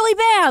bleeding really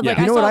bad. Yeah. Like,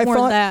 You know what I more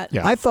thought? of that.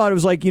 Yeah. I thought it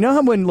was like, you know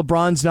how when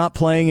LeBron's not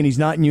playing and he's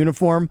not in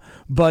uniform,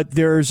 but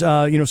there's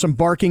some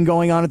barking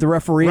going on at the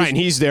referees? Right, and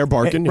he's there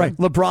barking. Right.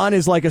 LeBron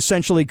is like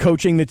essentially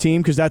coaching the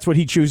team because that's what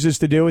he chooses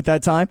to do at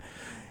that time.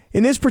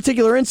 In this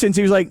particular instance,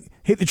 he was like,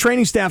 the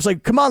training staff's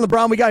like, come on,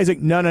 LeBron, we got it. He's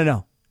like,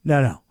 no.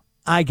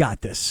 I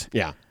got this.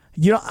 Yeah.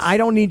 I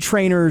don't need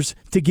trainers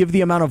to give the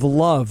amount of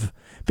love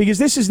because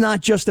this is not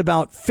just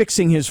about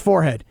fixing his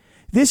forehead.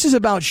 This is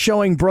about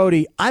showing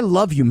Brody, I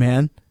love you,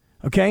 man.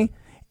 Okay?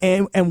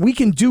 And we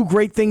can do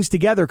great things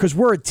together because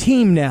we're a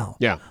team now.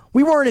 Yeah.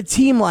 We weren't a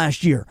team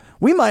last year.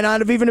 We might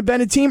not have even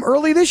been a team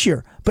early this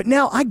year. But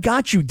now I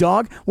got you,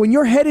 dog. When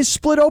your head is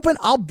split open,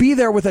 I'll be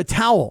there with a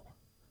towel.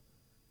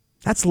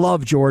 That's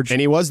love, George. And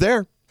he was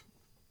there.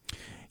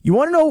 You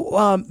want to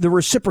know the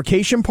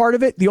reciprocation part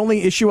of it? The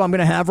only issue I'm going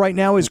to have right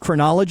now is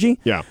chronology.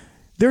 Yeah.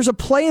 There's a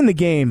play in the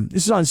game,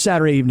 this is on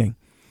Saturday evening,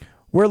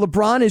 where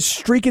LeBron is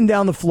streaking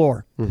down the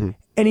floor,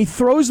 and he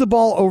throws the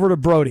ball over to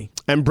Brody.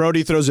 And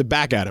Brody throws it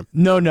back at him.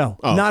 No,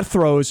 Oh. not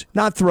throws.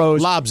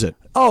 Lobs it.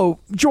 Oh,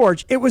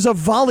 George, it was a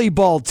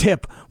volleyball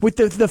tip with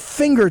the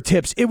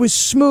fingertips. It was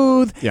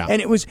smooth, and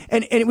it was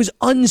and it was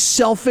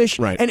unselfish,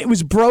 Right. and it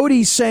was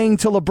Brody saying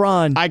to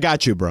LeBron, I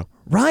got you, bro.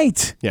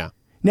 right. Yeah.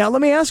 Now,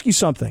 let me ask you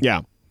something.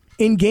 Yeah.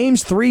 In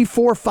games 3,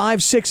 4,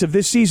 5, 6 of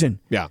this season,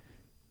 Yeah.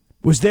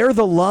 was there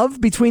the love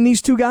between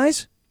these two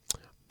guys?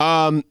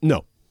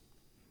 No.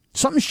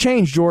 Something's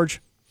changed,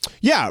 George.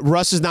 Yeah,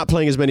 Russ is not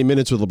playing as many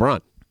minutes with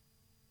LeBron.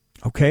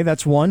 Okay,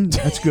 that's one.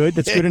 That's good.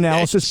 That's good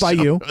analysis by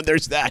you.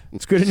 There's that.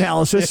 It's good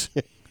analysis.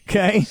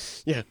 Okay.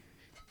 Yeah.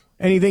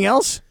 Anything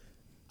else?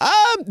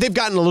 They've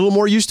gotten a little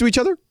more used to each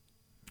other.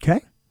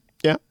 Okay.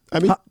 Yeah. I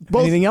mean,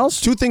 anything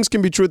else? Two things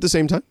can be true at the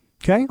same time.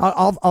 Okay.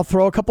 I'll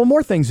throw a couple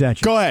more things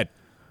at you. Go ahead.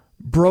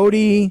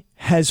 Brody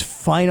has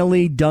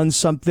finally done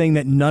something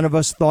that none of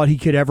us thought he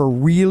could ever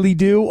really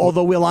do,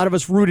 although a lot of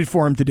us rooted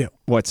for him to do.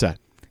 What's that?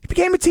 He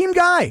became a team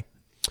guy.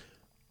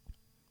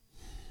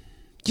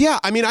 Yeah,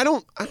 I mean, I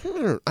don't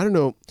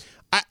know.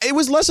 It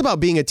was less about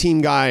being a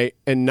team guy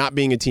and not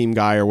being a team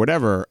guy or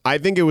whatever. I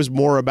think it was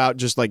more about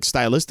just like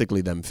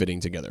stylistically them fitting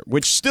together,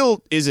 which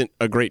still isn't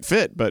a great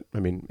fit, but I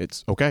mean,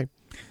 it's okay.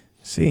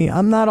 See,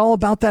 I'm not all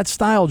about that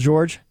style,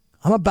 George.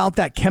 I'm about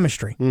that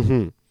chemistry.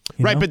 Mm-hmm.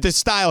 Right, but the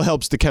style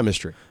helps the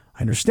chemistry.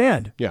 I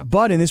understand. Yeah.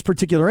 But in this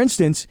particular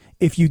instance,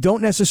 if you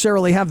don't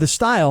necessarily have the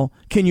style,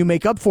 can you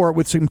make up for it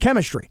with some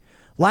chemistry?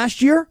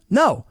 Last year,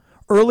 no.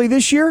 Early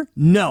this year,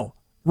 no.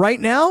 Right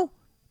now,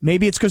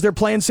 maybe it's because they're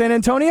playing San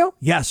Antonio?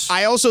 Yes.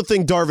 I also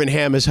think Darvin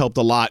Ham has helped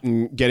a lot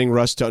in getting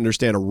Russ to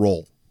understand a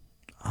role.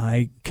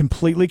 I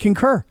completely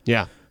concur.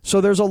 Yeah.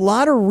 So there's a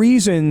lot of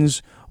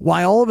reasons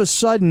why all of a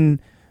sudden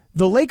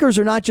the Lakers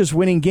are not just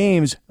winning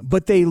games,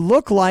 but they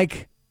look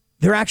like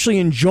they're actually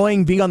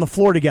enjoying being on the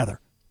floor together.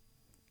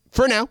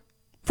 For now.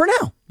 For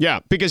now. Yeah,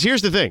 because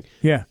here's the thing.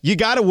 Yeah. You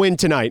got to win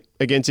tonight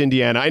against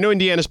Indiana. I know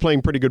Indiana's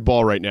playing pretty good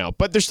ball right now,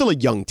 but they're still a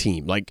young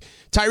team. Like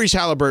Tyrese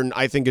Halliburton,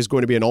 I think, is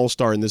going to be an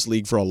all-star in this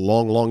league for a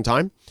long, long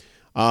time.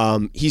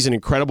 He's an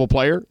incredible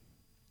player,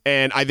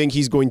 and I think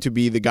he's going to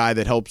be the guy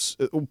that helps,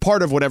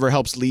 part of whatever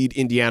helps lead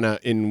Indiana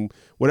in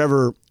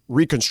whatever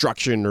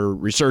reconstruction or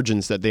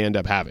resurgence that they end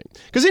up having.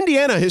 Because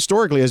Indiana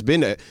historically has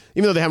been, even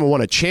though they haven't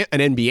won an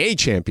NBA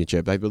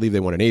championship, I believe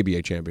they won an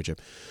ABA championship,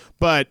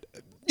 but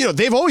you know,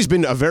 they've always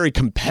been a very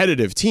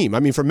competitive team.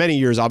 I mean, for many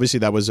years, obviously,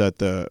 that was at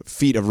the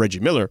feet of Reggie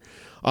Miller.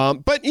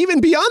 But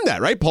even beyond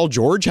that, right? Paul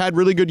George had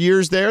really good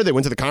years there. They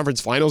went to the conference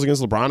finals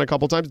against LeBron a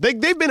couple times. They've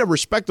been a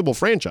respectable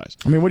franchise.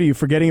 I mean, what are you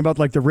forgetting about,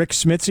 like the Rick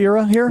Smits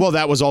era here? Well,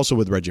 that was also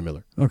with Reggie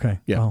Miller. Okay.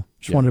 Yeah. Well,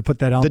 just wanted to put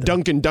that out The there.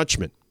 Duncan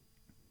Dutchman.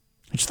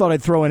 I just thought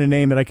I'd throw in a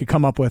name that I could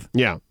come up with.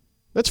 Yeah.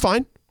 That's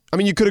fine. I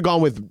mean, you could have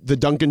gone with the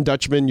Duncan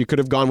Dutchman. You could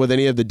have gone with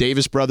any of the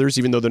Davis brothers,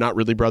 even though they're not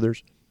really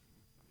brothers.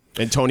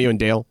 Antonio and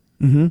Dale.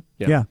 Mm-hmm.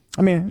 Yeah.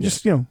 I mean,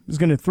 just, I was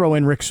going to throw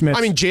in Rick Smith.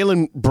 I mean,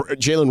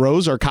 Jalen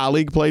Rose, our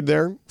colleague, played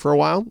there for a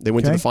while. They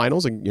went to the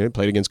finals and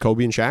played against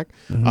Kobe and Shaq.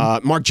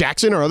 Mm-hmm. Mark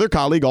Jackson, our other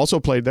colleague, also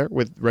played there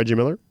with Reggie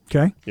Miller.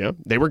 Okay. Yeah,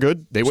 they were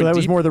good. They so went that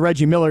was deep. more the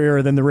Reggie Miller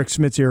era than the Rick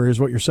Smits era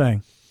is what you're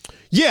saying.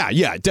 Yeah,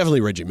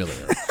 definitely Reggie Miller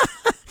era.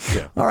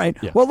 Yeah. All right.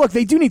 Yeah. Well, look,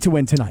 they do need to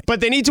win tonight. But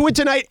they need to win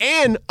tonight,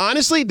 and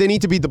honestly, they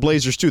need to beat the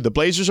Blazers too. The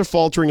Blazers are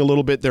faltering a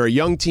little bit. They're a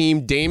young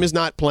team. Dame is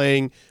not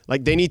playing.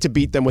 Like, they need to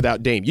beat them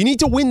without Dame. You need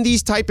to win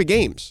these type of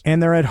games.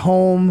 And they're at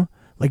home.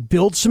 Like,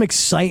 build some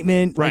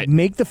excitement. Right. Like,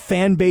 make the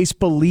fan base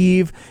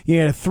believe. You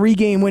had a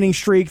 3-game winning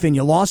streak. Then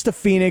you lost to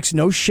Phoenix.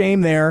 No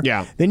shame there.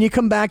 Yeah. Then you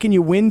come back and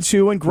you win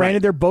 2. And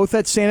granted, they're both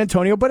at San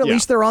Antonio, but at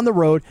least they're on the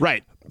road.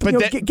 Right.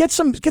 But get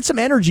some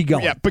energy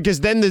going. Yeah,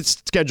 because then the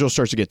schedule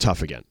starts to get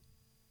tough again.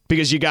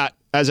 Because you got,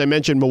 as I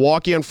mentioned,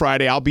 Milwaukee on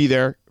Friday. I'll be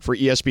there for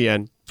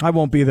ESPN. I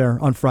won't be there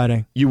on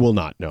Friday. You will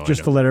not. No,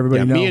 Just to let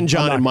everybody know. Me and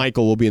John and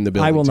Michael will be in the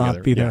building I will together.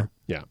 not be there.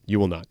 Yeah, you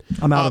will not.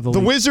 I'm out of the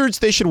league. Wizards,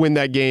 they should win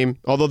that game,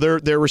 although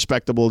they're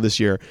respectable this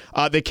year.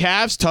 The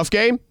Cavs, tough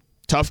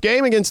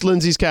game against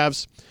Lindsay's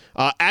Cavs.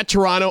 At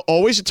Toronto,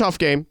 always a tough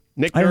game.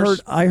 Nick Nurse.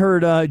 I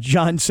heard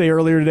John say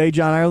earlier today,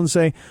 John Ireland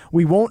say,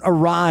 we won't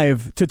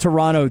arrive to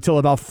Toronto till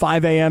about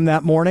 5 a.m.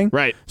 that morning.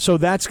 Right. So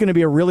that's going to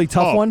be a really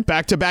tough one.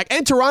 Back to back.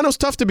 And Toronto's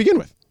tough to begin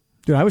with.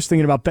 Dude, I was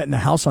thinking about betting the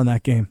house on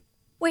that game.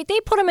 Wait,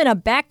 they put them in a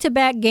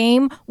back-to-back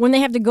game when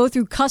they have to go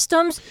through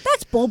customs?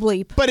 That's bull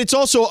bleep. But it's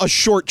also a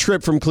short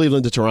trip from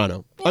Cleveland to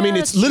Toronto. Yeah, I mean,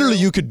 it's literally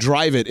you could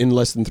drive it in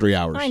less than 3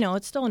 hours. I know,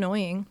 it's still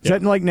annoying. Is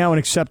that like now an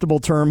acceptable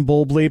term,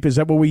 bull bleep? Is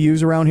that what we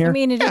use around here? I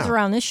mean, it is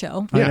around this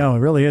show. I know, it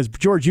really is.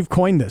 George, you've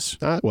coined this.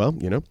 Well,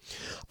 you know.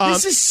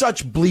 This is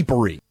such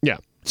bleepery. Yeah.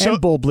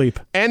 And bull bleep.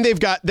 And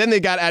they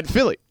got at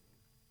Philly.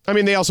 I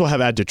mean, they also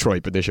have at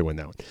Detroit, but they should win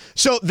that one.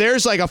 So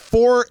there's like a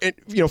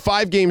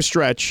 5-game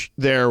stretch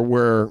there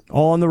where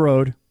all on the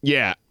road.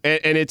 Yeah,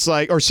 and it's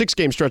like, or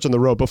 6-game stretch on the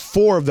road, but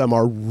 4 of them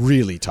are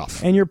really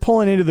tough. And you're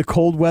pulling into the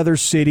cold weather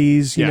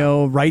cities, you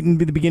know, right in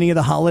the beginning of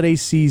the holiday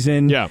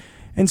season. Yeah.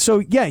 And so,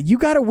 you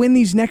got to win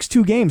these next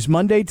 2 games,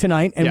 Monday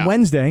tonight and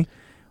Wednesday,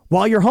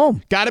 while you're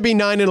home. Got to be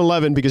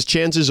 9-11 because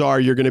chances are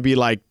you're going to be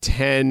like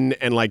 10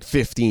 and like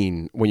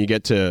 15 when you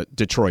get to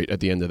Detroit at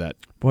the end of that.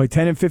 Boy,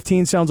 10 and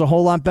 15 sounds a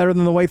whole lot better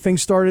than the way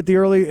things started at the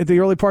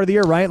early part of the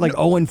year, right? Like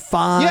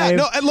 0-5. Yeah,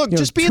 no, and look,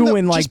 just be in 2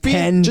 and like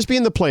 10. Just be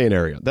in the play-in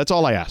area. That's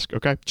all I ask.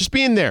 Okay, just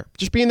be in there.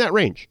 Just be in that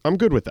range. I'm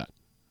good with that.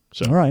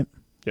 So, all right.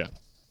 Yeah.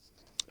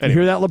 You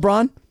hear that,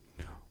 LeBron?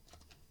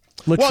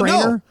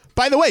 No.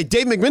 By the way,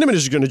 Dave McMiniman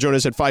is going to join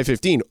us at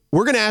 5:15.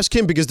 We're going to ask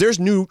him because there's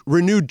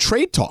renewed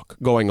trade talk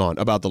going on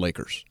about the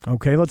Lakers.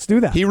 Okay, let's do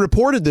that. He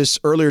reported this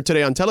earlier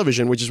today on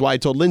television, which is why I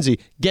told Lindsay,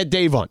 get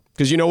Dave on.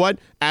 Because you know what?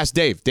 Ask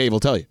Dave. Dave will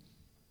tell you.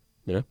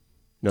 You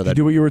know? Did you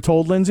do what you were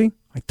told, Lindsay?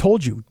 I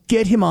told you.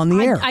 Get him on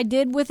the air. I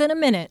did within a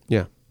minute.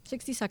 Yeah.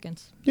 60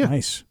 seconds. Yeah.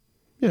 Nice.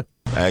 Yeah.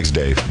 Ask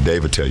Dave.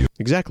 Dave will tell you.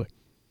 Exactly.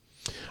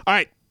 All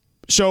right.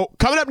 So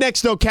coming up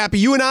next, though, Cappy,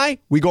 you and I,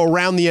 we go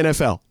around the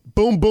NFL.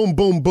 Boom, boom,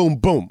 boom, boom,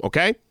 boom.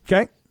 Okay?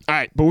 Okay. All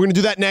right. But we're going to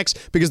do that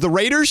next because the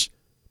Raiders,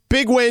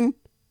 big win,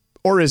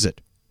 or is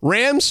it?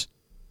 Rams,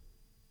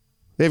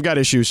 they've got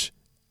issues.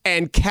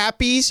 And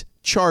Cappy's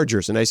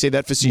Chargers, and I say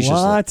that facetiously.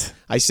 What?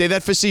 I say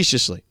that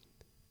facetiously.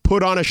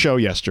 Put on a show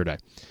yesterday.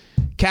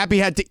 Cappy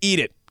had to eat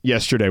it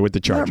yesterday with the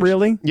Chargers. Not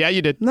really. Yeah,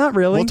 you did. Not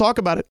really. We'll talk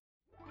about it.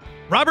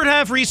 Robert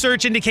Half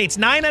research indicates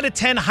 9 out of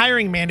 10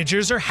 hiring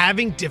managers are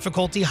having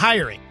difficulty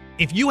hiring.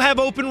 If you have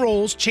open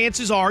roles,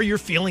 chances are you're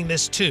feeling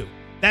this too.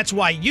 That's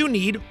why you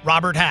need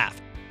Robert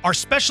Half. Our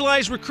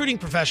specialized recruiting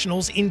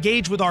professionals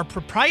engage with our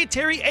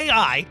proprietary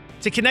AI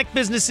to connect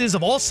businesses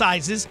of all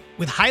sizes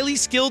with highly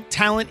skilled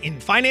talent in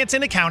finance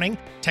and accounting,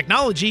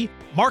 technology,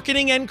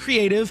 marketing and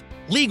creative,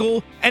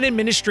 legal, and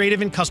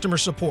administrative and customer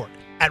support.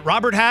 At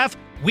Robert Half,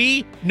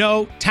 we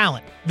know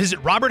talent. Visit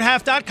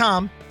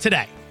roberthalf.com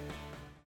today.